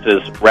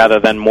experiences rather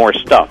than more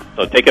stuff.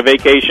 So take a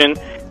vacation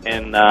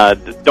and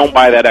don't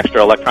buy that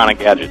extra electronic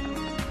gadget.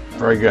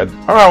 Very good.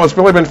 All right, well, it's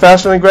really been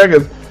fascinating,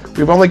 Greg.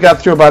 We've only got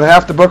through about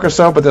half the book or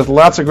so, but there's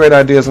lots of great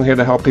ideas in here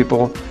to help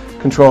people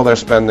control their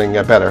spending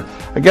better.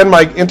 Again,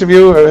 my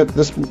interview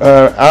this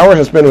hour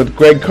has been with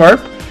Greg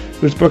Karp,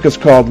 whose book is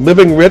called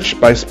Living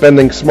Rich by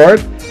Spending Smart,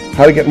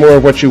 How to Get More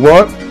of What You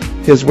Want.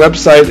 His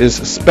website is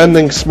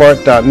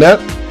SpendingSmart.net,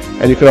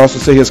 and you can also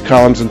see his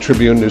columns in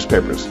Tribune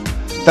newspapers.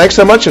 Thanks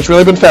so much. It's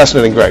really been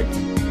fascinating, Greg.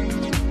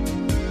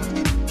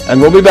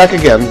 And we'll be back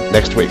again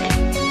next week.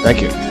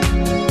 Thank you.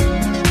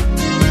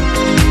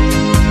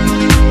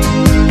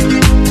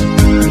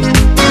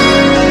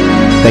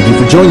 Thank you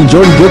for joining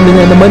Jordan Goodman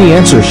and the Money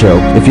Answer Show.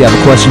 If you have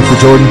a question for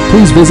Jordan,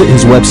 please visit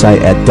his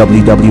website at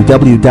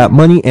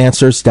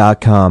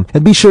www.moneyanswers.com.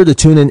 And be sure to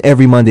tune in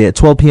every Monday at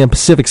 12 p.m.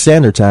 Pacific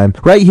Standard Time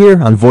right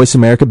here on Voice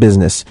America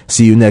Business.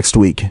 See you next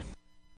week.